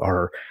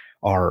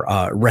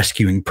are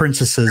rescuing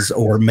princesses,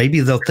 or maybe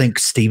they'll think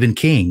Stephen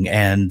King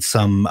and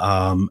some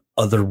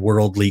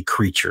otherworldly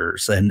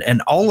creatures,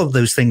 and all of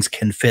those things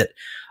can fit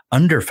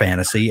under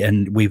fantasy.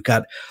 And we've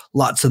got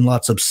lots and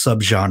lots of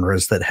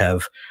subgenres that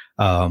have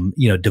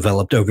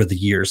developed over the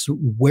years.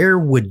 Where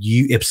would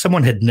you, if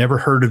someone had never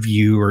heard of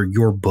you or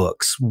your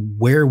books,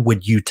 where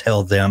would you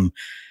tell them,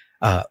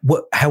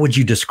 how would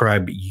you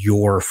describe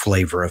your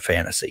flavor of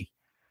fantasy?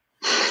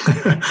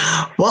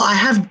 Well, I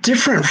have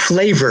different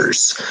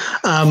flavors.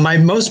 My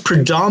most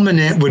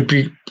predominant would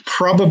be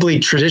probably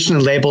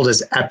traditionally labeled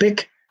as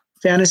epic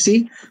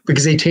fantasy,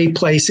 because they take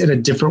place in a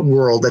different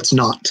world that's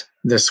not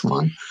this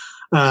one.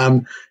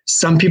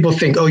 Some people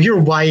think, oh,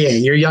 you're YA,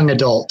 you're young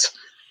adult,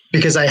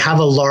 because I have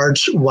a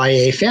large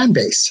YA fan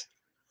base.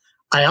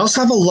 I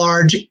also have a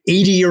large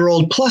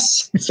 80-year-old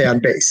plus fan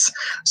base.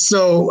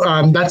 So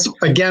that's,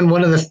 again,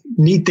 one of the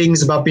neat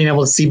things about being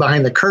able to see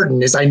behind the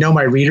curtain is I know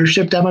my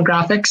readership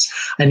demographics.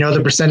 I know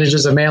the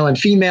percentages of male and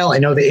female. I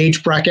know the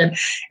age bracket.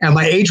 And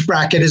my age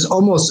bracket is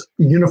almost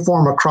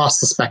uniform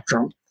across the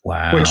spectrum.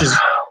 Wow. Which is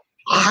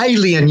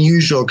highly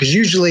unusual, because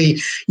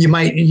usually you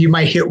might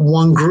hit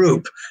one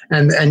group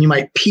and you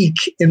might peak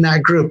in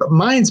that group. But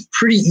mine's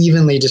pretty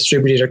evenly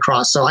distributed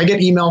across. So I get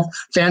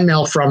fan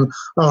mail from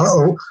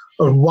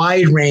a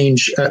wide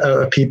range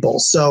of people.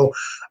 So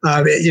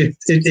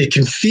it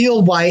can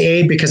feel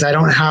YA because I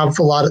don't have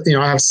a lot of,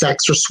 I have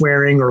sex or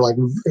swearing or like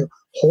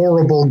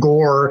horrible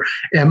gore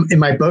in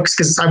my books,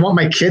 because I want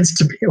my kids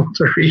to be able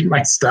to read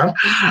my stuff.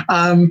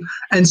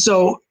 And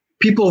so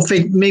people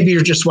think maybe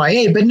you're just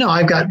YA, but no,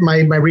 I've got my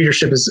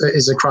readership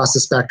is across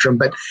the spectrum.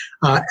 But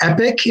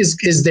epic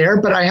is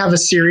there, but I have a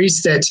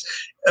series that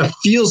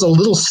feels a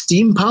little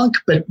steampunk,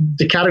 but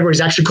the category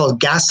is actually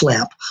called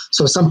Gaslamp.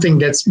 So something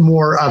that's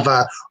more of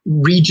a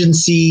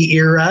Regency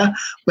era,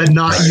 but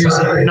not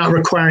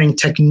requiring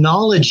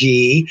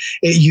technology.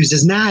 It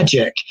uses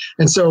magic.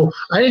 And so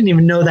I didn't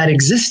even know that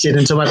existed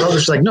until my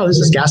brother's like, no, this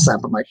is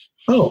Gaslamp. I'm like,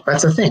 oh,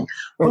 that's a thing.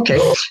 Okay.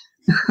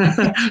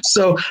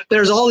 So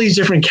there's all these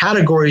different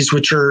categories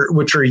which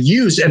are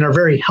used and are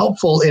very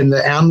helpful in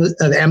the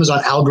Amazon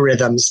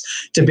algorithms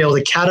to be able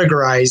to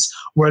categorize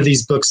where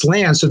these books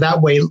land. So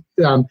that way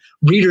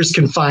readers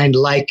can find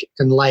like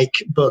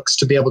books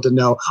to be able to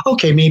know,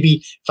 okay,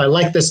 maybe if I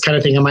like this kind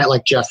of thing, I might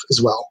like Jeff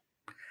as well.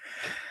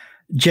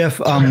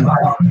 Jeff,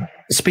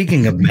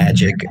 speaking of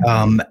magic,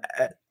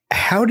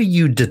 how do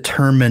you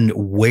determine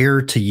where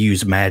to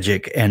use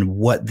magic and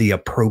what the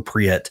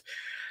appropriate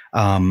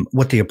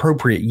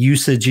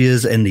usage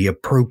is and the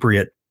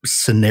appropriate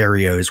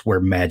scenarios where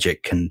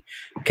magic can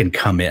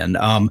come in?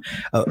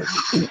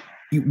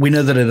 we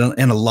know that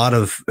in a lot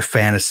of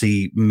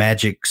fantasy,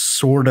 magic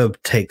sort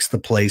of takes the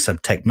place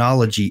of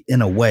technology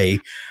in a way,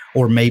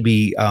 or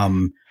maybe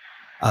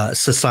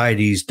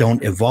societies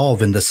don't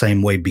evolve in the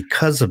same way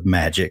because of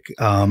magic.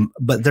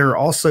 But there are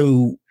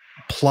also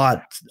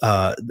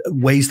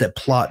ways that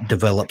plot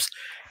develops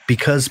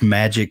because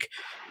magic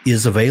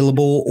is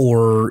available,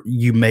 or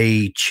you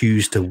may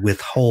choose to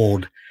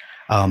withhold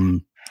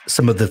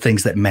some of the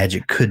things that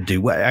magic could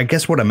do. I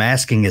guess what I'm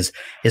asking is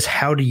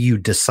how do you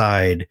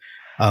decide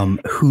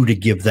who to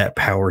give that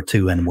power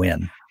to and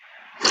when?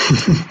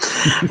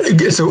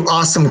 It's an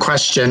awesome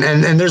question.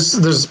 And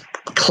there's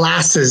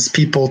classes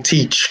people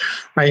teach.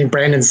 I think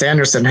Brandon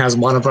Sanderson has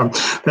one of them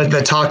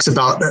that talks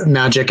about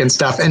magic and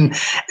stuff. And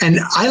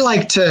I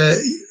like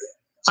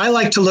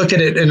to look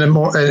at it in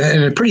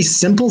a pretty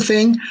simple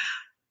thing.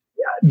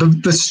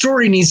 The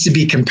story needs to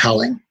be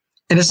compelling.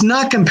 And it's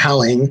not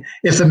compelling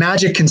if the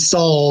magic can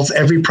solve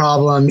every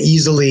problem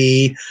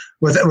easily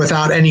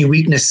without any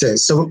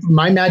weaknesses. So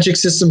my magic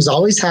systems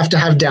always have to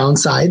have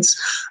downsides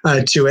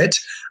to it.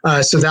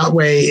 So that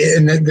way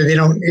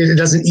it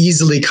doesn't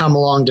easily come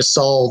along to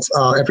solve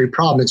every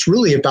problem. It's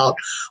really about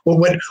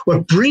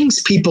what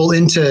brings people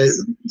into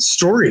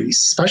stories,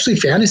 especially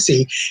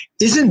fantasy,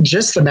 isn't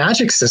just the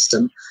magic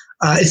system.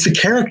 It's the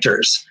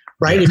characters,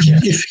 right?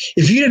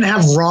 If you didn't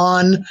have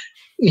Ron,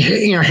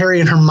 Harry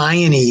and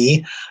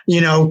Hermione,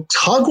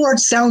 Hogwarts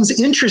sounds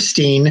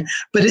interesting,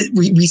 but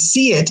we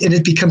see it and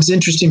it becomes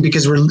interesting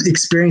because we're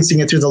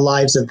experiencing it through the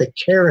lives of the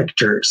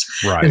characters.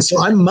 Right. And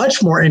so I'm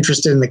much more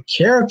interested in the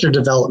character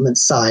development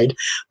side,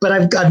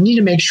 but I need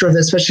to make sure that,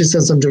 especially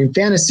since I'm doing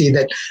fantasy,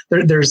 that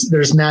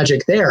there's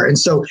magic there. And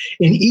so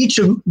in each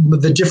of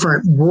the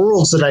different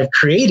worlds that I've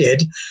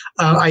created,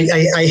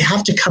 I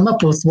have to come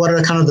up with what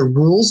are kind of the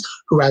rules,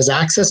 who has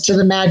access to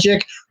the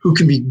magic, who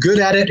can be good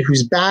at it,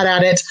 who's bad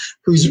at it,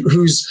 who's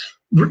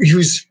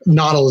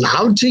not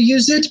allowed to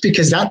use it,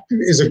 because that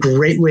is a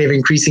great way of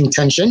increasing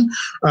tension.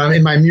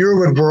 In my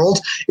Muirwood world,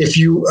 if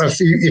you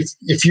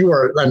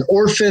are an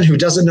orphan who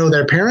doesn't know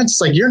their parents,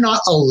 like, you're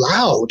not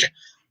allowed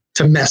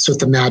to mess with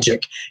the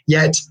magic.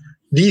 Yet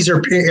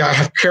I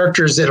have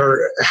characters that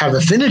have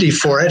affinity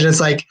for it, and it's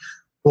like,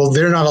 well,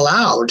 they're not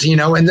allowed,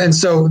 and then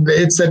so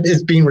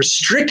it's being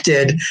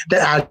restricted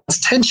that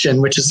adds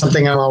tension, which is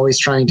something I'm always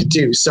trying to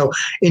do. So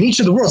in each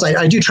of the worlds,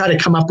 I do try to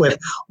come up with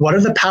what are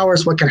the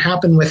powers, what can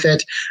happen with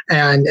it,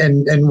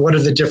 and what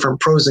are the different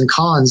pros and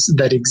cons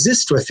that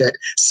exist with it.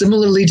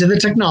 Similarly to the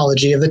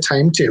technology of the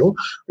time too,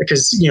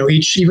 because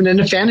even in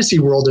a fantasy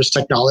world, there's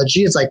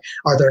technology. It's like,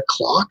 are there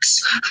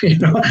clocks?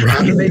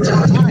 How do they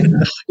tell time?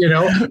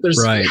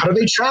 There's right. How do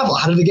they travel?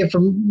 How do they get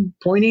from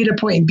point A to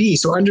point B?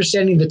 So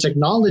understanding the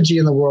technology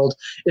in the world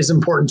is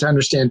important to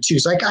understand too.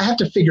 So I have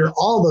to figure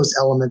all those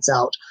elements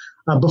out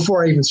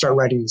before I even start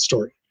writing the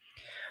story.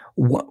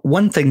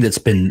 One thing that's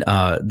been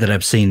that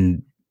I've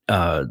seen,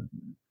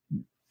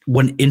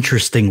 one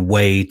interesting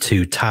way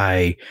to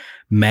tie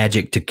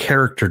magic to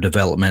character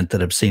development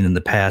that I've seen in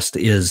the past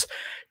is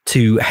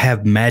to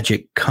have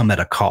magic come at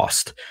a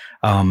cost.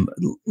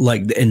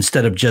 Like,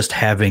 instead of just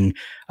having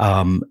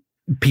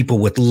people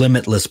with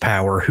limitless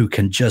power who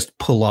can just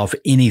pull off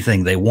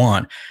anything they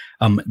want,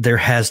 there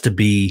has to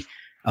be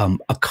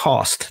a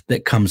cost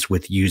that comes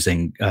with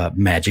using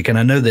magic. And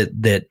I know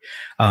that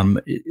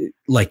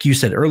like you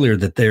said earlier,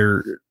 that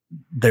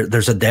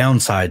there's a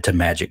downside to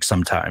magic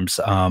sometimes.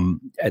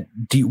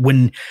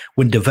 When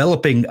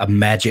developing a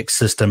magic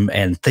system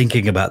and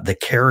thinking about the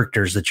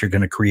characters that you're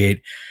going to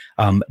create,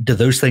 do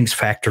those things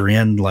factor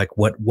in, like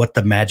what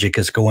the magic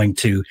is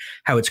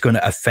how it's going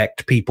to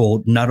affect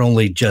people, not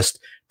only just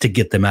to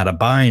get them out of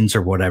binds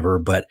or whatever,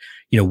 but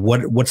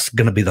what's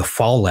going to be the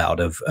fallout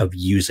of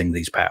using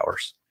these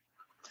powers?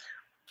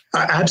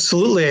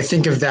 Absolutely. I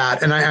think of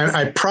that. And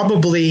I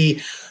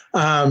probably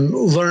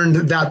learned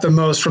that the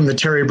most from the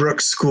Terry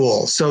Brooks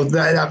school. So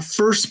that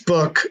first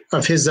book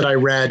of his that I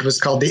read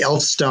was called The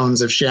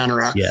Elfstones of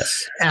Shannara.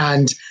 Yes.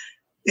 And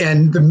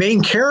the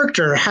main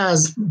character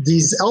has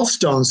these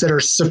elfstones that are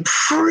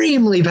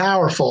supremely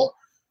powerful,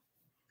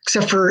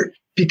 except for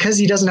because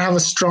he doesn't have a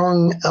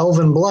strong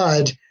elven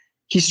blood,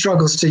 he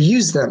struggles to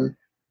use them.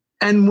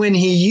 And when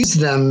he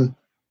uses them,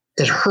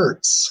 it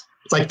hurts.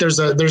 Like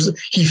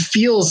he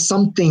feels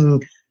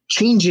something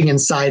changing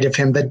inside of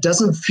him that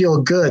doesn't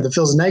feel good, that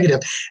feels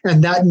negative.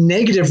 And that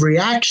negative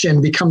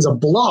reaction becomes a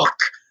block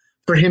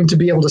for him to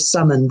be able to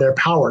summon their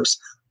powers.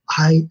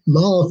 I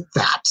love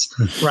that,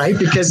 right?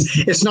 Because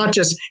it's not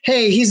just,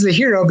 hey, he's the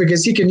hero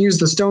because he can use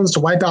the stones to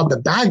wipe out the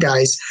bad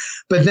guys.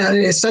 But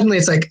then suddenly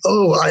it's like,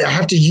 oh, I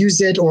have to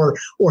use it, or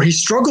he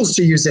struggles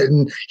to use it.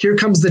 And here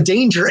comes the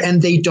danger,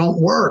 and they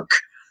don't work.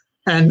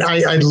 And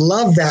I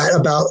love that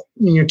about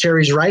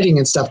Terry's writing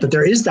and stuff, that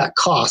there is that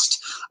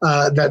cost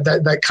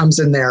that comes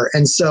in there.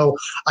 And so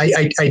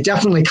I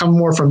definitely come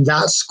more from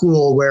that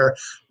school where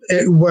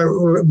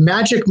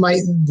magic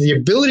the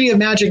ability of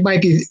magic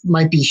might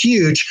be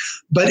huge,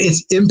 but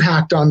its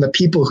impact on the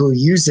people who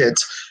use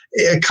it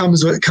it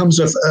comes with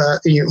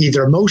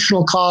either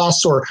emotional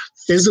costs or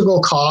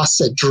physical costs.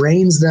 It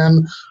drains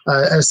them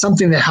as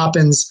something that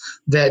happens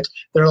that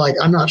they're like,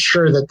 I'm not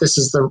sure that this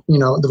is the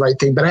right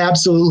thing, but I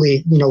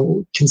absolutely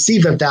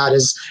conceive of that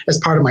as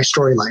part of my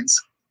storylines.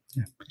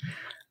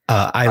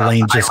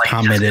 Eileen just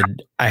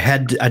commented,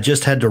 I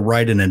just had to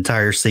write an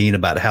entire scene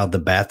about how the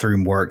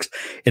bathroom works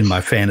in my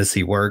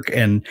fantasy work.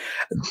 And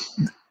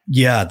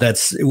yeah,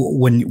 that's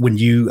when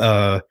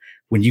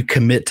you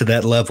commit to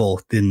that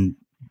level, then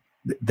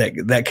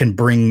that can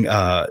bring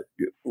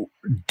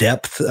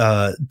depth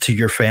to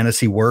your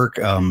fantasy work.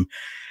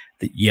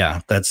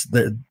 That's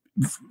the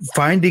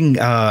finding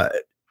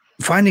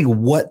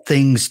what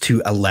things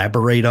to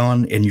elaborate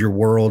on in your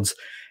worlds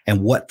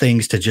and what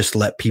things to just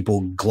let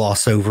people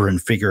gloss over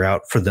and figure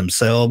out for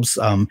themselves.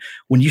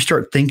 When you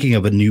start thinking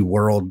of a new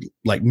world,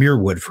 like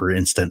Muirwood, for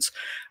instance,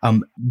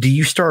 do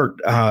you start,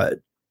 I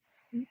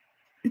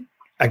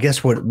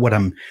guess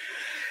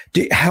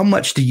how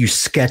much do you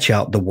sketch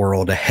out the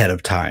world ahead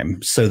of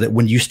time so that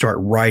when you start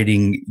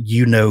writing,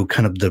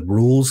 kind of the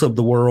rules of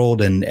the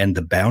world and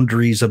the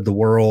boundaries of the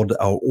world,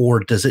 or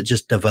does it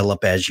just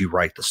develop as you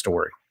write the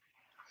story?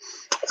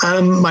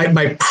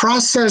 My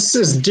process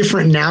is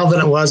different now than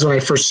it was when I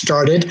first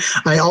started.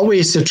 I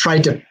always have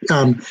tried to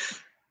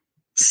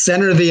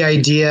center the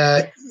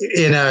idea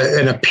in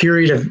a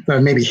period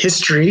of maybe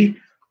history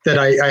that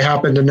I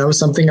happen to know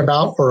something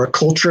about, or a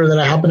culture that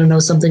I happen to know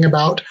something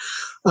about.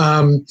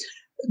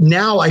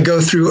 Now I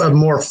go through a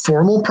more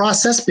formal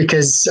process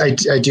because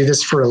I do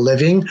this for a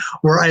living,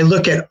 where I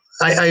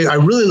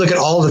really look at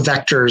all the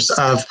vectors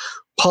of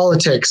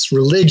politics,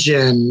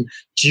 religion,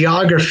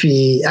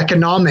 geography,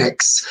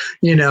 economics.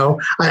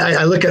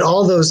 I look at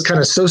all those kind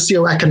of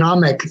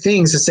socioeconomic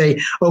things to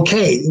say,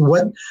 okay,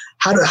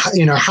 how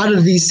do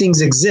these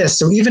things exist?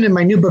 So even in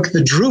my new book,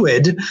 The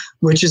Druid,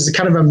 which is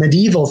kind of a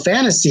medieval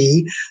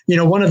fantasy,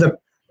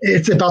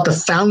 it's about the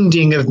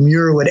founding of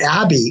Muirwood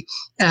Abbey.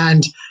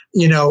 And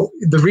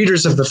the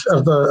readers of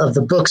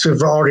the books who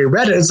have already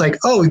read it, it's like,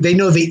 oh, they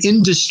know the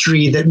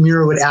industry that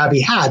Muirwood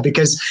Abbey had,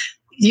 because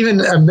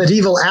even a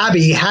medieval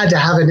abbey had to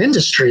have an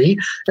industry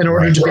in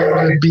order to be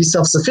able to be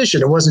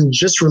self-sufficient. It wasn't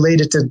just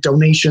related to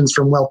donations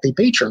from wealthy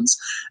patrons.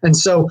 And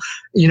so,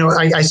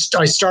 I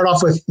start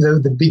off with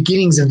the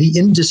beginnings of the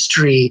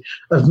industry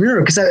of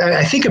Muirwood, because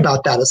I think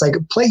about that. It's like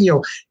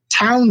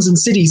towns and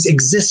cities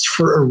exist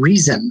for a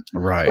reason,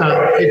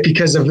 right?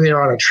 Because of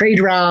they're on a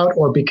trade route,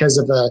 or because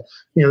of the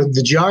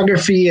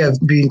geography of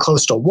being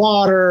close to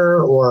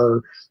water,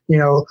 or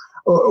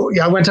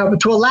I went up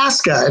to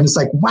Alaska, and it's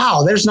like,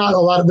 wow, there's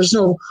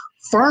no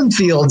farm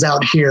fields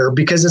out here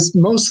because it's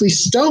mostly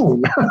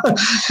stone.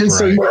 And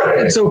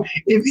so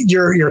if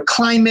your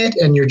climate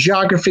and your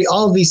geography,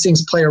 all of these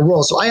things play a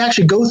role. So I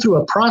actually go through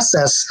a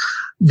process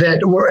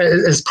that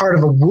as part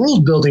of a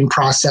world building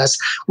process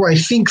where I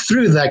think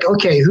through like,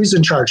 okay, who's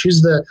in charge?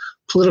 Who's the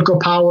political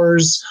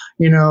powers?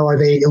 Are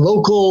they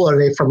local? Are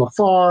they from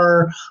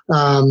afar?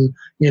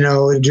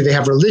 Do they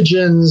have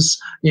religions?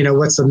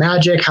 What's the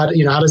magic? How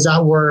does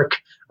that work?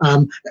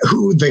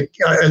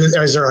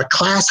 Is there a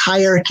class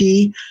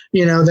hierarchy,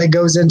 that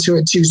goes into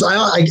it too? So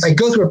I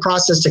go through a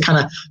process to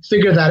kind of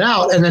figure that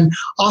out. And then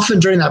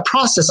often during that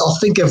process, I'll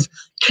think of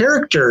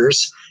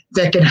characters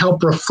that can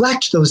help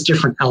reflect those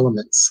different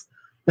elements.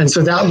 And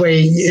so that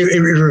way it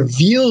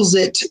reveals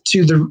it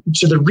to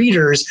the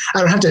readers. I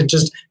don't have to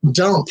just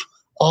dump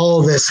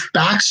all this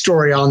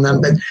backstory on them,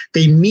 but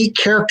they meet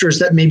characters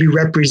that maybe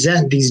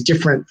represent these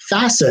different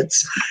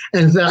facets.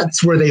 And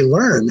that's where they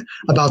learn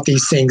about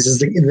these things, is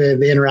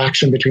the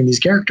interaction between these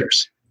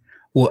characters.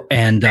 Well,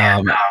 and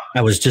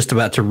I was just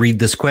about to read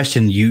this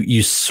question.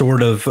 You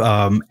sort of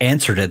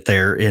answered it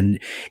there. And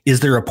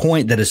is there a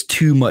point that is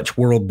too much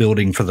world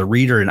building for the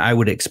reader? And I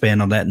would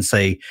expand on that and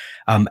say,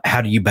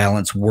 how do you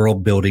balance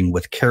world building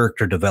with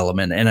character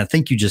development? And I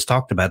think you just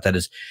talked about that,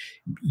 as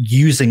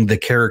using the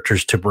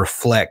characters to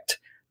reflect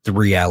the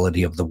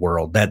reality of the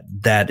world.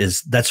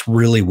 That's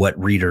really what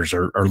readers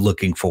are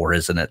looking for,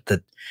 isn't it?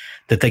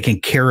 That they can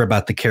care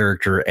about the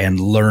character and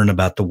learn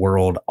about the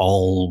world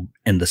all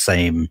in the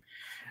same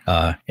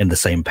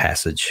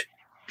passage.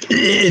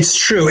 It's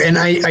true. And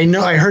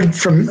I heard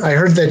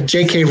that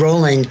J.K.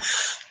 Rowling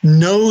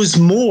knows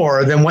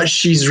more than what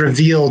she's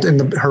revealed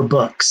in her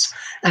books.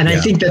 And I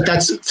think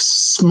that's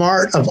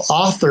smart of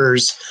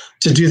authors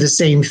to do the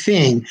same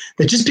thing,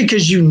 that just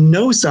because you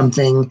know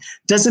something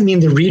doesn't mean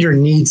the reader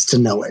needs to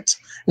know it.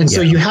 And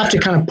so you have to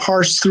kind of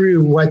parse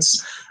through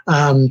what's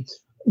going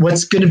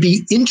to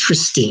be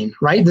interesting,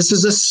 right? This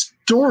is a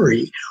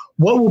story.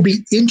 What will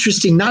be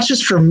interesting, not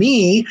just for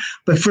me,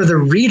 but for the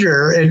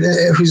reader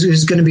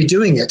who's going to be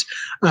doing it.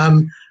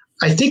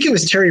 I think it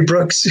was Terry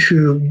Brooks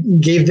who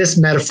gave this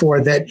metaphor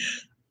that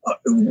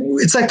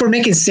it's like we're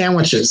making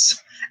sandwiches,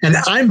 and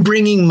I'm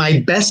bringing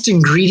my best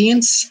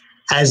ingredients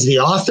as the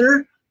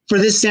author for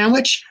this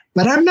sandwich,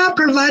 but I'm not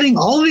providing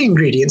all the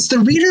ingredients. The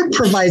reader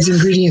provides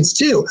ingredients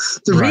too.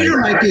 The reader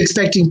might be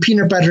expecting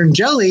peanut butter and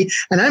jelly,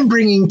 and I'm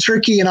bringing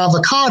turkey and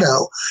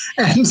avocado.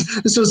 And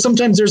so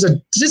sometimes there's a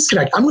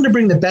disconnect. I'm going to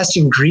bring the best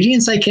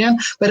ingredients I can,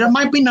 but it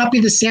might not be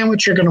the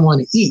sandwich you're going to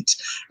want to eat.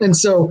 And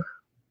so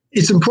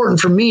it's important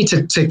for me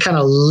to kind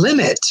of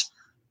limit.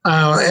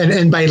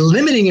 And by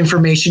limiting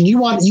information, you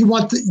want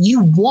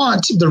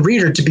the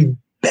reader to be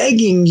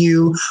begging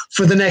you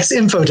for the next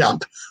info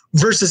dump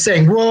versus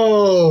saying,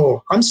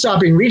 whoa, I'm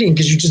stopping reading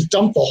because you just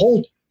dumped the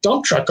whole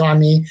dump truck on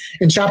me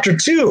in chapter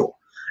 2.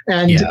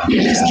 And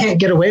you just can't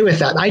get away with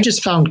that. I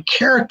just found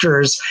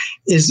characters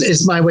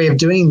is my way of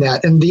doing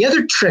that. And the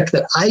other trick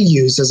that I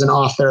use as an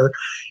author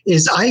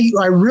is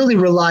I really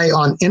rely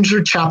on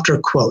inter-chapter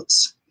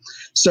quotes.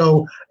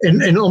 So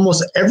in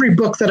almost every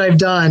book that I've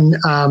done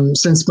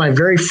since my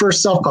very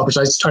first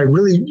self-published, I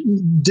really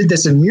did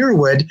this in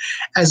Muirwood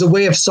as a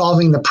way of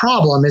solving the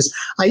problem. Is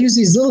I use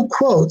these little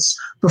quotes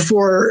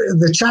before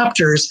the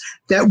chapters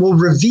that will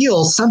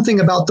reveal something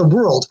about the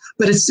world,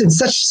 but it's in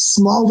such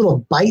small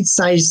little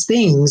bite-sized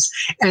things,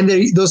 and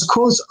those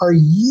quotes are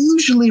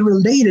usually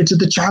related to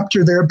the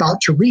chapter they're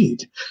about to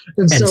read.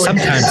 And so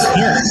sometimes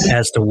hints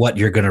as to what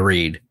you're going to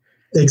read.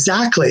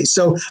 Exactly.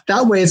 So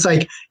that way it's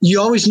like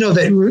you always know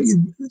that.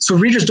 So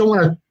readers don't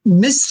want to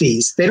miss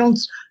these. They don't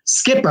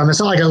skip them. It's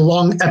not like a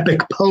long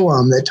epic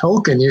poem that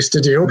Tolkien used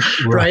to do,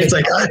 right? It's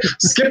like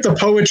skip the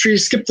poetry,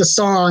 skip the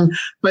song,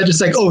 but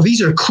it's like, oh,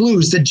 these are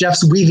clues that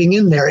Jeff's weaving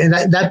in there. And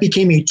that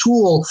became a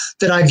tool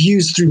that I've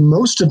used through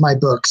most of my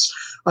books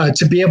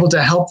to be able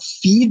to help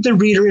feed the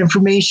reader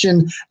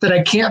information that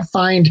I can't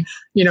find,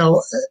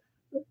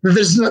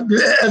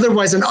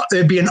 otherwise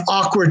it'd be an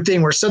awkward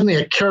thing where suddenly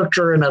a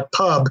character in a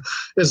pub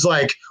is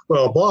like,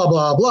 well, blah,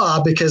 blah,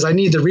 blah, because I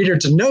need the reader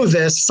to know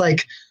this. It's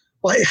like,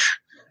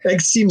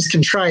 it seems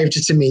contrived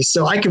to me.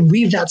 So I can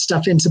weave that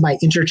stuff into my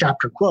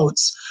inter-chapter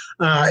quotes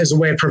as a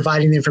way of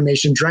providing the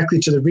information directly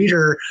to the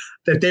reader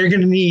that they're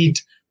going to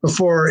need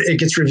before it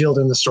gets revealed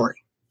in the story.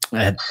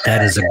 That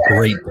is a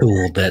great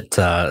tool that's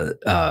a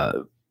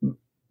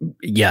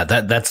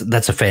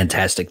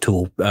fantastic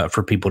tool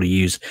for people to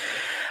use.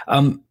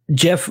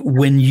 Jeff,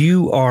 when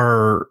you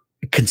are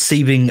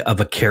conceiving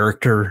of a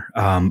character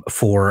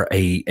for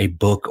a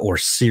book or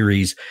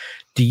series,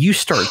 do you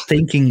start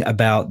thinking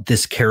about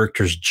this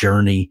character's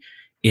journey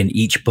in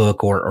each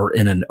book or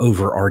in an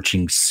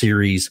overarching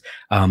series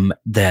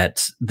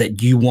that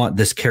you want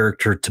this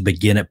character to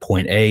begin at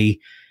point A,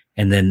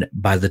 and then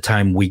by the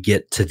time we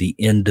get to the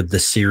end of the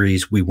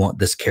series, we want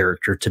this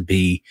character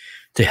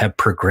to have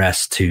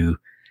progressed to,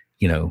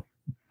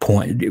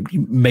 point,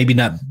 maybe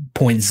not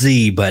point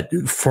Z, but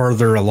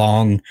further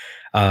along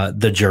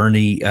the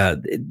journey?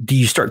 Do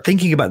you start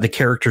thinking about the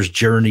character's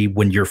journey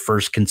when you're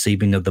first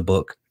conceiving of the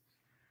book?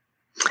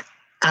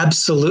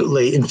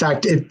 Absolutely. In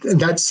fact,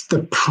 that's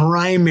the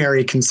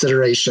primary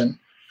consideration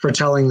for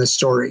telling the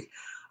story.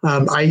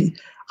 I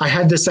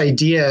had this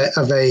idea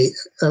of a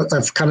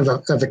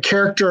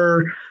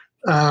character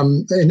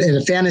in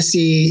a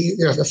fantasy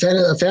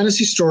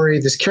story,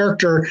 this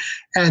character,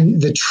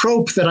 and the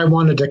trope that I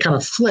wanted to kind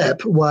of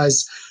flip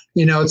was,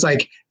 it's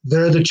like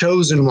they're the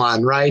chosen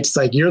one, right? It's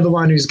like you're the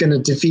one who's going to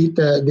defeat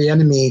the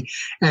enemy.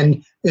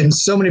 And in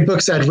so many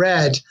books I'd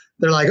read,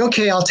 they're like,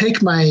 okay, I'll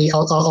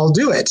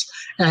do it.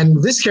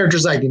 And this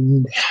character's like,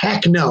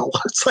 heck no.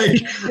 It's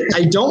like,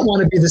 I don't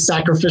want to be the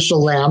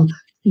sacrificial lamb.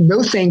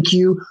 No, thank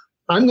you.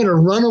 I'm going to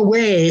run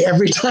away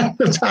every time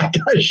the bad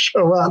guys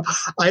show up.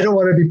 I don't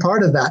want to be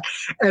part of that.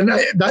 And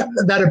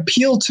that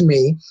appealed to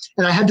me.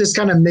 And I had this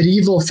kind of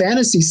medieval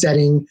fantasy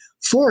setting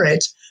for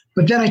it.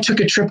 But then I took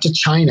a trip to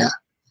China.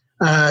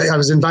 I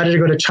was invited to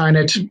go to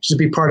China to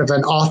be part of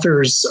an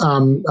author's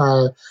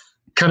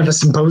kind of a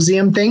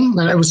symposium thing.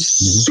 And it was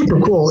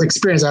super cool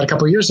experience I had a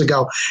couple of years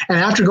ago. And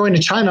after going to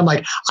China, I'm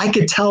like, I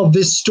could tell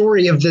this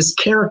story of this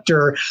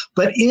character,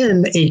 but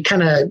in a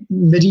kind of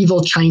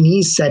medieval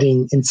Chinese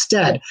setting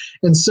instead.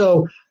 And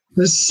so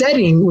the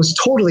setting was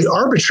totally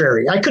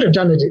arbitrary. I could have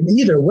done it in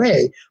either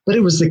way, but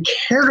it was the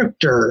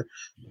character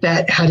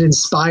that had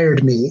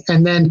inspired me.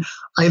 And then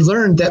I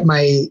learned that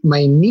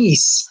my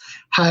niece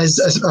has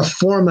a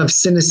form of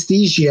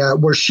synesthesia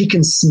where she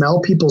can smell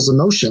people's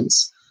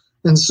emotions.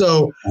 And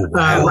so,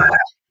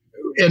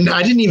 and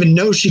I didn't even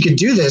know she could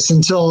do this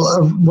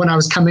until when I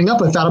was coming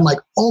up with that. I'm like,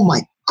 oh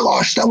my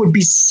gosh, that would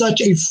be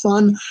such a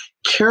fun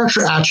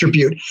character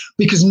attribute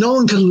because no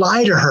one could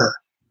lie to her.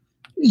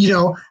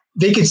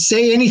 They could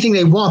say anything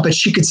they want, but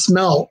she could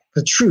smell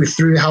the truth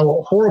through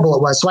how horrible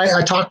it was. So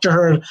I talked to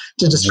her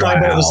to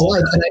describe what it was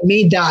like. And I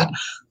made that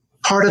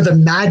part of the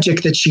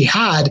magic that she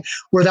had,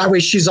 where that way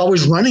she's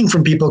always running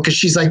from people because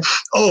she's like,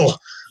 oh,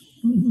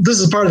 this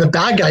is part of the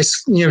bad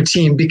guys,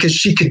 team, because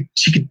she could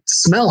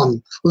smell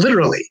them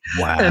literally.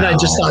 Wow. And I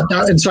just thought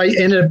that, and so I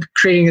ended up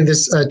creating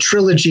this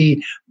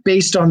trilogy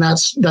based on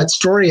that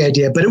story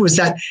idea. But it was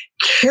that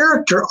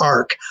character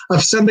arc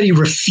of somebody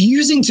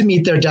refusing to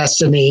meet their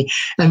destiny,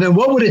 and then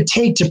what would it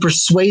take to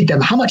persuade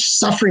them? How much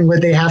suffering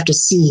would they have to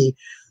see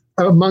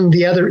among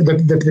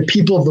the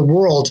people of the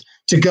world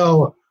to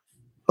go,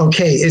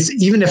 okay,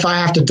 even if I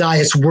have to die,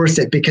 it's worth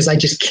it because I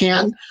just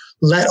can't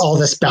let all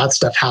this bad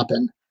stuff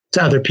happen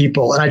to other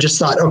people. And I just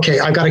thought, okay,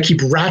 I've got to keep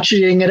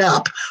ratcheting it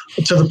up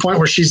to the point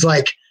where she's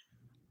like,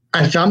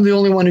 if I'm the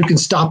only one who can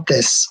stop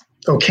this,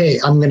 okay,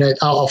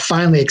 I'll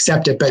finally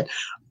accept it, but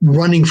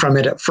running from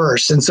it at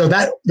first. And so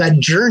that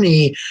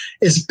journey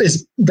is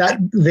that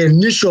the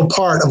initial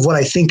part of what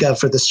I think of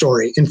for the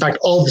story. In fact,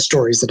 all the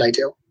stories that I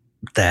do.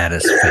 That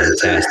is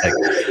fantastic.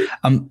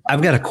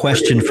 I've got a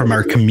question from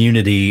our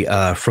community,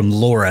 from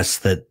Loris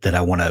that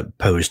I want to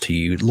pose to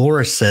you.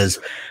 Loris says,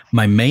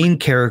 my main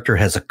character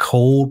has a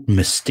cold,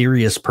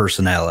 mysterious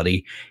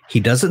personality. He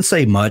doesn't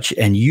say much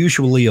and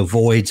usually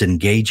avoids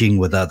engaging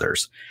with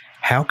others.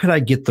 How could I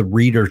get the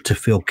reader to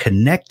feel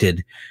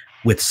connected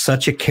with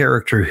such a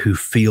character who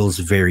feels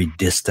very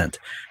distant,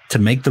 to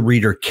make the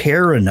reader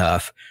care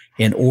enough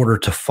in order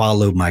to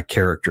follow my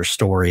character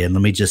story? And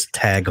let me just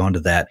tag onto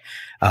that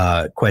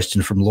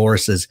question from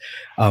Loris is,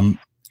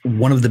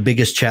 one of the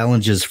biggest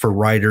challenges for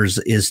writers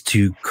is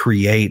to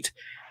create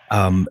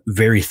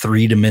very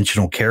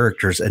three-dimensional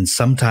characters. And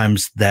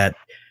sometimes that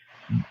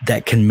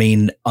can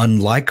mean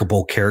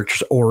unlikable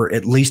characters, or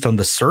at least on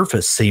the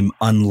surface seem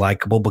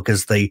unlikable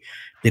because they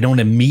don't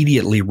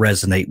immediately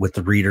resonate with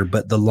the reader.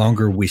 But the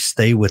longer we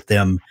stay with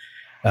them,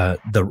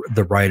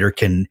 the writer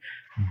can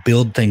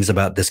build things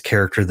about this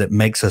character that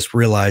makes us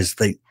realize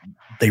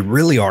they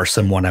really are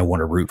someone I want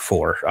to root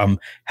for.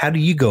 How do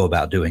you go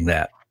about doing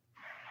that?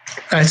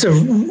 That's a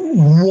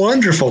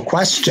wonderful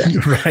question,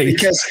 right?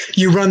 Because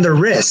you run the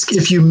risk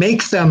if you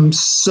make them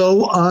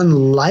so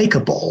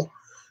unlikable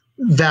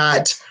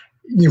that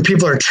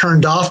people are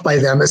turned off by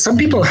them. Some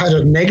people had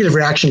a negative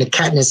reaction to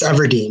Katniss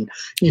Everdeen,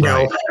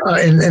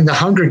 right. In the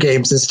Hunger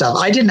Games and stuff.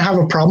 I didn't have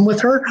a problem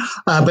with her,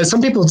 but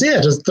some people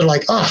did. They're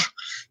like, oh,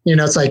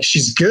 it's like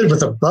she's good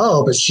with a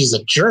bow, but she's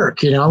a jerk,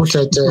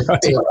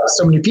 to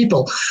so many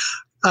people.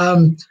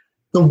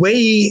 The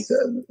way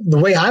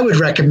I would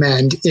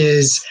recommend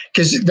is,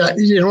 because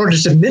in order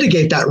to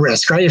mitigate that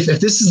risk, right? If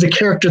this is the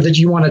character that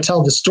you want to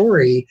tell the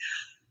story,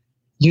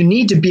 you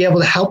need to be able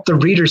to help the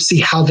reader see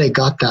how they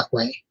got that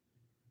way.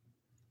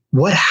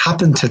 What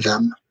happened to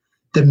them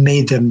that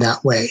made them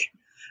that way?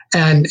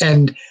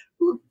 And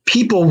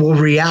people will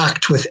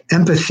react with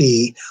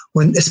empathy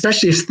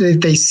especially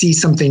if they see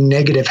something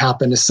negative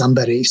happen to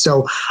somebody.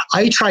 So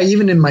I try,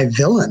 even in my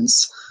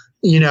villains,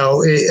 in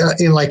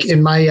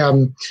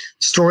my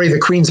story, The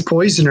Queen's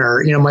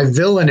Poisoner, my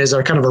villain is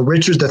kind of a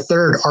Richard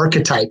III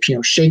archetype,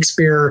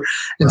 Shakespeare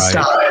and right.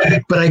 stuff.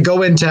 But I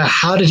go into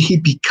how did he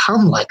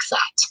become like that?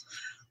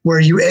 Where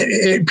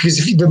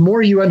because the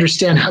more you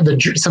understand how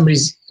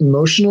somebody's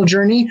emotional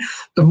journey,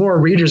 the more a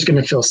reader's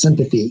going to feel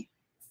sympathy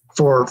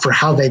for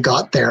how they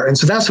got there. And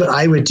so that's what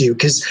I would do,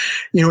 because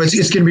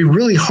it's going to be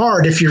really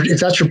hard if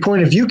that's your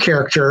point of view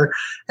character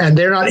and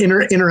they're not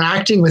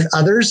interacting with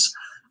others.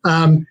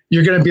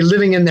 You're going to be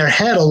living in their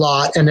head a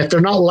lot, and if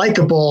they're not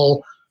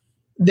likable,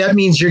 that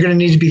means you're going to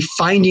need to be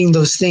finding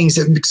those things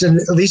that,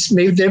 at least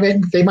maybe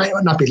they might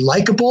not be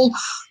likable,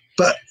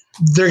 but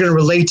they're going to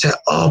relate to,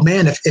 oh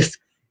man,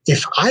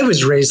 if I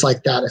was raised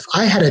like that, if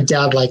I had a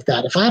dad like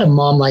that, if I had a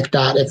mom like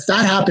that, if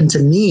that happened to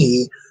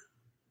me,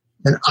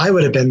 then I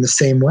would have been the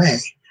same way.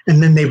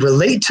 And then they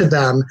relate to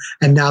them,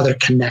 and now they're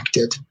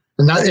connected.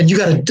 And you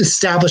got to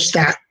establish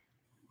that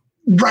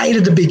right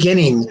at the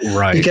beginning,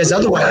 right? Because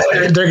otherwise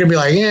they're going to be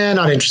like, yeah,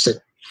 not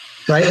interested,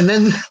 right? And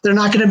then they're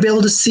not going to be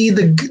able to see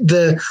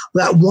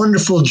that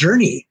wonderful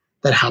journey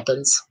that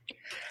happens.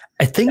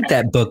 I think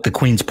that book, The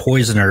Queen's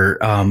Poisoner,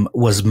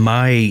 was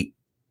my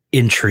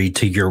entry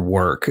to your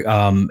work.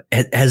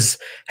 Has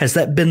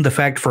that been the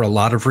fact for a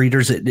lot of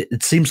readers?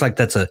 It seems like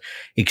that's a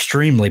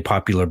extremely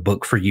popular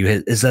book for you.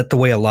 Is that the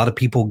way a lot of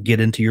people get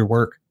into your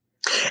work?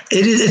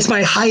 It is. It's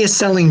my highest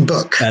selling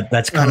book.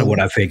 That's kind of what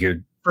I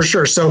figured. For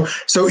sure. So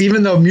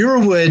even though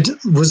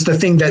Muirwood was the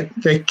thing that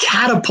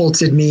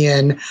catapulted me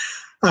in,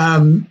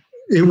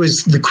 it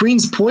was The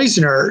Queen's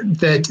Poisoner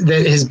that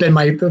has been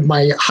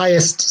my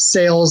highest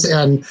sales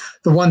and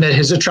the one that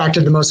has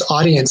attracted the most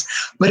audience.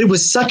 But it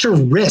was such a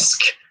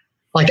risk.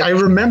 Like, I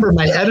remember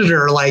my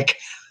editor, like,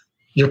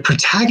 your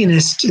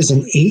protagonist is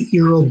an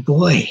 8-year-old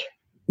boy.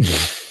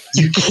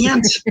 You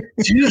can't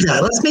do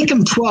that. Let's make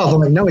him 12. I'm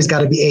like, no, he's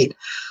got to be 8.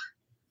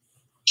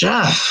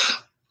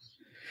 Jeff,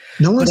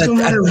 no one's going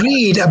to want to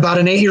read about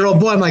an 8-year-old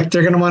boy. I'm like,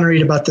 they're going to want to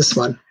read about this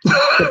one.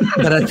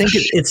 But I think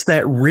it's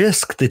that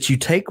risk that you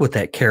take with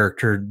that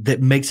character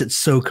that makes it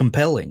so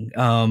compelling.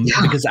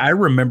 Because I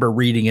remember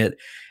reading it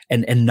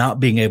and not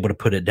being able to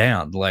put it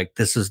down. Like,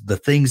 this is the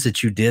things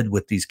that you did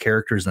with these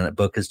characters in that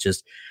book is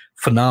just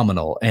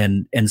phenomenal.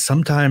 And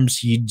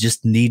sometimes you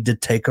just need to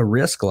take a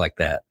risk like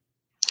that.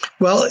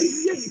 Well,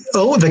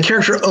 the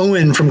character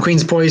Owen from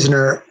Queen's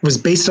Poisoner was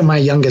based on my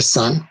youngest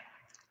son.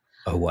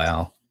 Oh,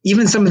 wow.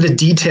 Even some of the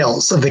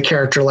details of the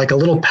character, like a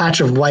little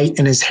patch of white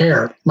in his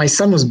hair. My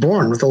son was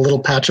born with a little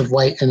patch of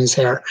white in his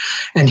hair,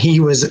 and he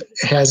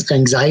has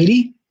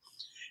anxiety.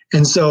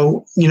 And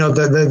so,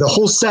 the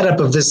whole setup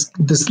of this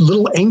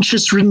little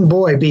anxious-ridden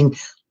boy being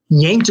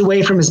yanked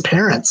away from his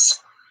parents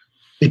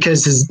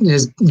because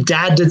his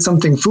dad did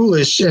something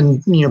foolish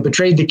and,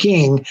 betrayed the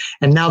king.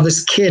 And now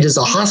this kid is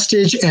a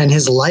hostage and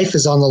his life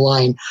is on the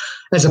line.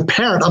 As a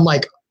parent, I'm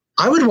like,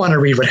 I would want to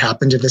read what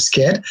happened to this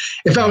kid.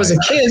 If I was a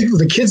kid,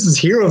 the kid's the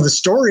hero of the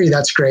story.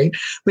 That's great.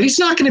 But he's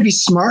not going to be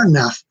smart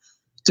enough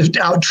to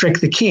out-trick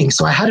the king.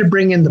 So I had to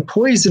bring in the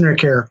poisoner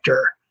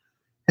character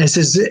as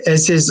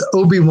his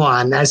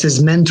Obi-Wan, as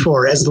his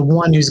mentor, as the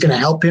one who's going to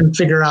help him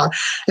figure out.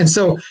 And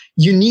so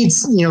you need,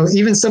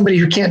 even somebody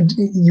who can't,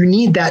 you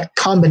need that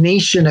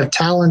combination of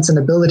talents and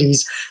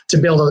abilities to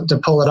be able to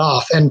pull it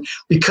off. And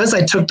because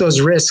I took those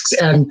risks,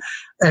 and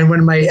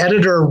when my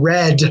editor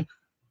read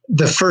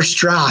the first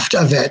draft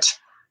of it,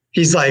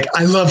 he's like,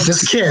 I love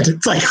this kid.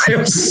 It's like, I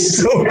am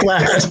so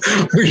glad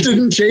we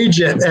didn't change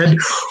it. And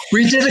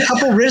we did a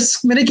couple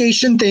risk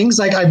mitigation things.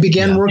 Like I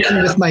began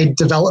working with my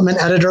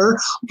development editor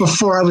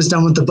before I was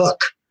done with the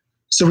book.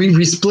 So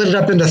we split it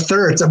up into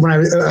thirds. When I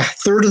was a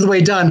third of the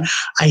way done,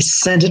 I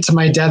sent it to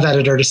my dev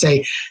editor to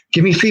say,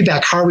 give me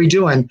feedback. How are we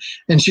doing?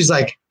 And she's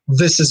like,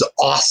 this is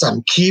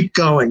awesome. Keep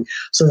going.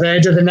 So then I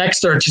did the next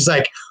third. She's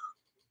like,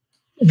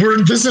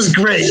 this is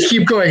great.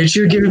 Keep going. And she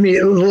would give me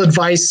a little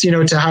advice,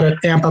 to how to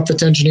amp up the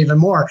tension even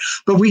more.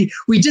 But we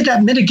did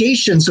that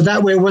mitigation. So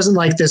that way it wasn't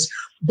like this,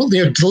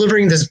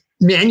 delivering this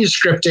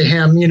manuscript to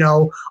him,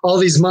 all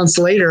these months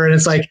later. And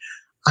it's like,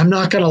 I'm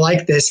not going to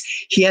like this.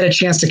 He had a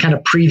chance to kind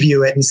of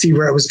preview it and see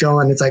where it was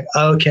going. It's like,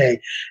 okay.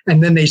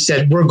 And then they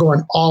said, we're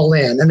going all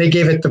in. And they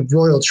gave it the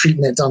royal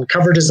treatment on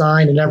cover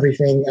design and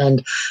everything.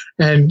 And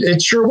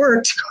it sure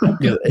worked.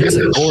 It's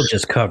a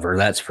gorgeous cover.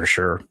 That's for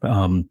sure.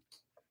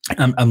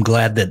 I'm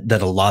glad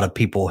that a lot of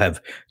people have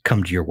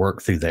come to your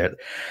work through that.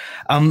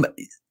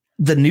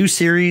 The new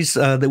series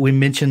that we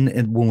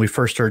mentioned when we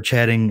first started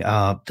chatting,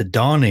 The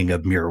Dawning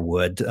of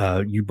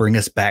Muirwood, you bring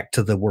us back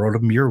to the world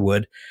of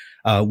Muirwood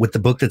with the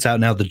book that's out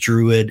now, The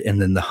Druid,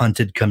 and then The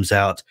Hunted comes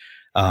out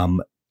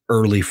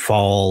early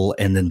fall,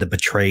 and then The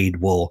Betrayed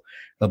will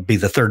be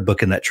the third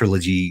book in that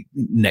trilogy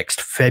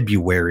next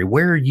February.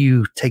 Where are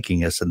you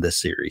taking us in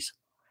this series?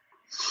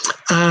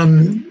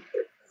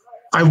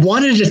 I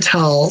wanted to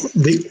tell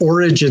the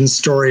origin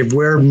story of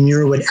where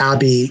Muirwood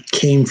Abbey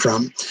came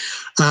from.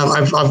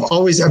 I've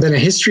been a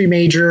history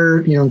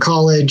major, in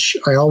college.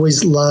 I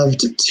always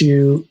loved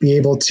to be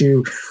able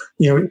to,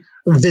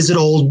 visit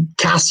old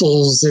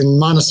castles and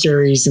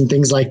monasteries and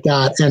things like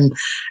that. And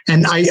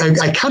I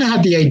kind of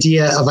had the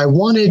idea of, I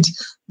wanted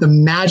the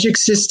magic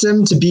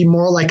system to be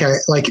more like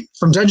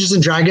from Dungeons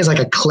and Dragons, like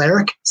a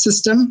cleric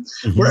system,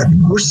 where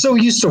we're so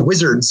used to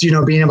wizards,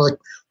 being able to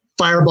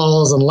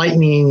fireballs and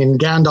lightning and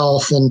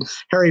Gandalf and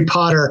Harry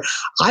Potter.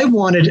 I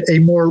wanted a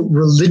more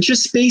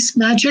religious-based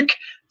magic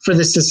for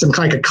the system,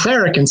 kind of like a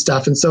cleric and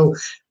stuff. And so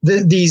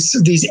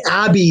these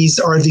abbeys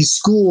are these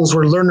schools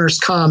where learners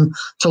come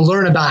to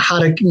learn about how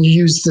to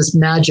use this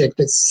magic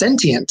that's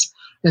sentient.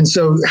 And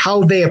so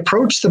how they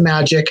approach the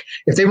magic,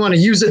 if they want to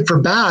use it for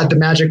bad, the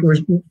magic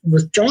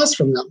withdraws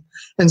from them.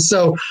 And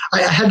so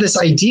I had this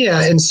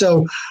idea. And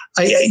so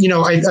I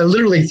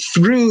literally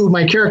threw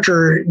my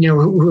character,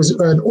 who was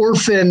an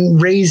orphan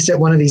raised at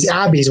one of these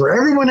abbeys where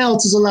everyone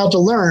else is allowed to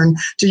learn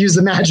to use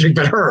the magic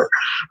but her,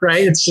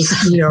 right? It's just,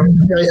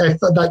 I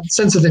thought that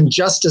sense of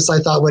injustice I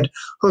thought would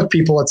hook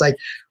people. It's like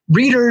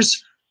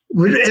readers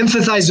would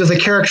empathize with a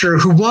character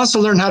who wants to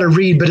learn how to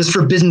read but is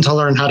forbidden to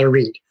learn how to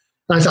read.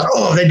 And I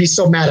thought, they'd be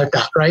so mad at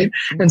that, right?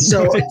 And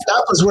so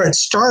that was where it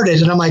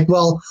started. And I'm like,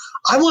 well,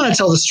 I want to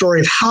tell the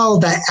story of how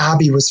that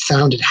abbey was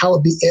founded, how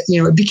the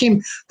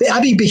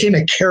abbey became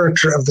a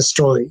character of the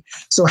story.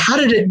 So how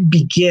did it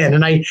begin?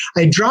 And I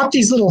dropped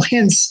these little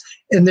hints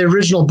in the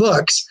original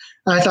books.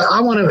 And I thought, I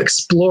want to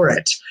explore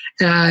it.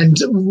 And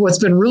what's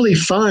been really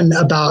fun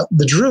about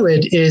The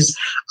Druid is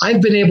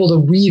I've been able to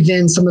weave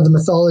in some of the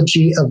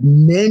mythology of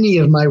many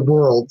of my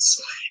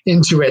worlds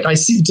into it. I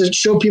see to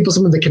show people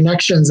some of the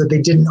connections that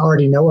they didn't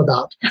already know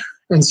about.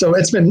 And so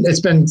it's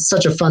been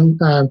such a fun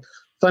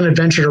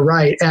adventure to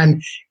write.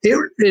 And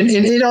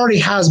it already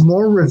has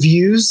more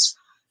reviews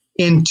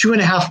in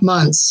 2.5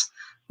 months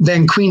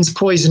than Queen's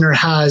Poisoner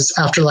has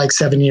after like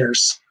 7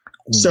 years.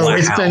 So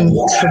It's been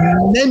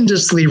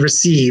tremendously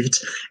received,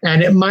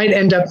 and it might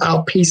end up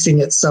outpacing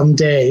it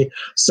someday.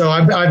 So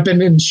I've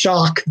been in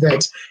shock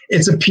that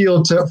it's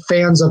appealed to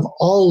fans of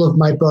all of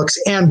my books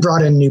and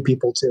brought in new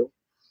people too.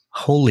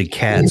 Holy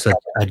cats.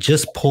 I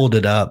just pulled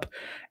it up,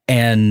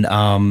 and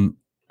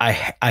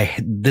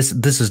this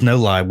is no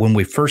lie. When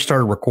we first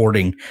started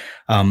recording,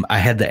 I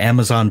had the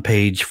Amazon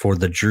page for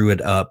The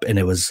Druid up, and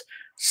it was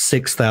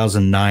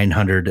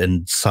 6,900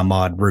 and some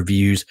odd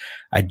reviews.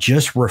 I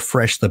just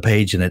refreshed the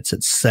page and it's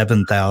at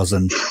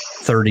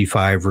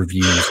 7,035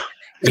 reviews.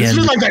 It's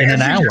been like that in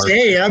an hour.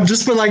 Day. I've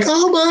just been like,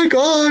 oh my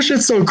gosh,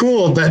 it's so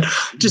cool. But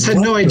just had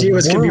no idea it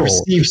was going to be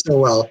received so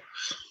well.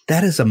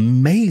 That is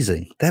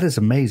amazing.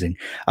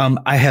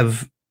 I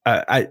have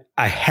I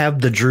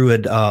have the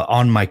Druid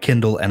on my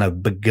Kindle, and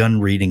I've begun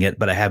reading it,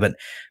 but I haven't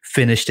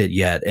finished it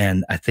yet.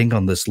 And I think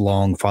on this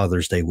long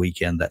Father's Day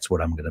weekend, that's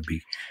what I'm going to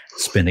be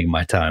spending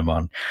my time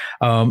on.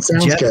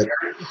 Sounds Jeff, good.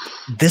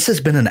 This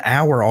has been an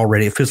hour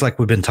already. It feels like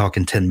we've been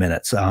talking 10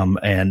 minutes,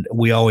 and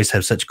we always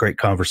have such great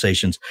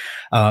conversations.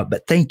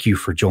 But thank you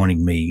for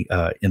joining me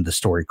in the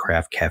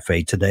Storycraft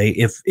Cafe today.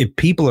 If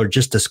people are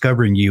just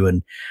discovering you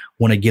and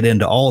want to get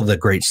into all the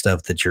great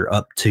stuff that you're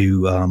up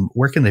to,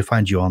 where can they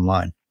find you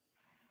online?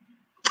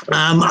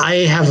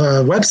 I have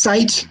a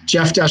website,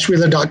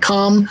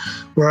 jeff-wheeler.com,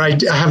 where I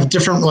have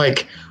different,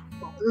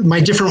 my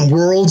different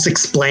worlds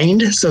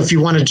explained. So if you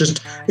want to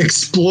just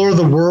explore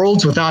the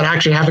worlds without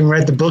actually having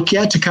read the book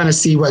yet, to kind of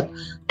see what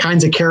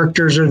kinds of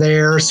characters are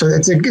there. So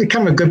it's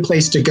kind of a good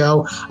place to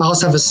go. I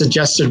also have a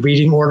suggested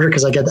reading order,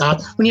 because I get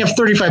that when you have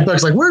 35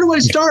 books, where do I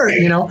start?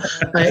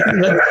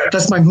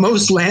 That's my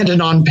most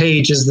landed on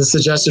page, is the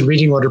suggested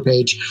reading order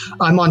page.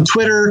 I'm on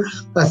Twitter,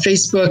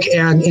 Facebook,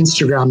 and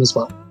Instagram as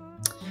well.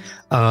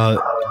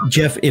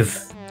 Jeff,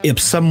 if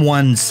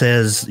someone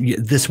says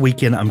this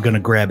weekend I'm going to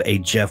grab a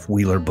Jeff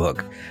Wheeler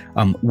book,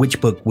 which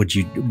book would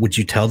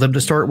you tell them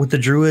to start with, the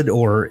Druid,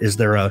 or is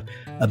there a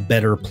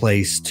better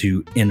place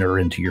to enter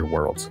into your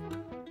worlds?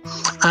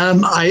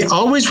 I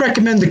always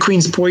recommend The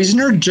Queen's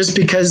Poisoner, just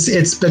because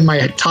it's been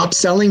my top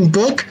selling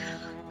book.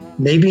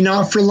 Maybe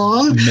not for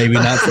long.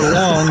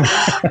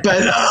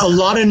 But a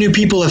lot of new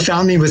people have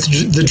found me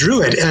with the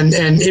Druid, and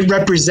it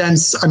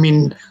represents,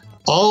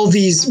 all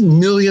these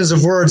millions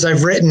of words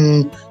I've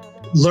written,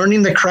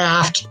 learning the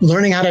craft,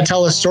 learning how to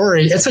tell a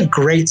story. It's a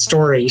great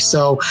story.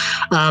 So,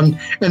 and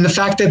the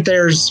fact that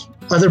there's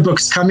other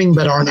books coming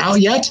but aren't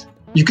out yet,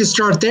 you could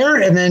start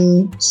there and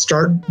then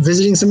start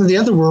visiting some of the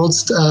other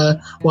worlds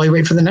while you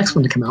wait for the next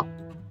one to come out.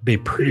 Be a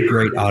pretty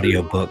great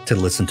audiobook to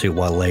listen to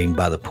while laying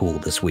by the pool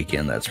this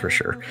weekend, that's for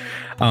sure.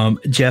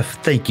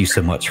 Jeff, thank you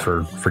so much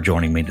for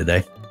joining me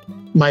today.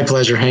 My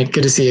pleasure, Hank.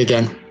 Good to see you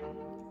again.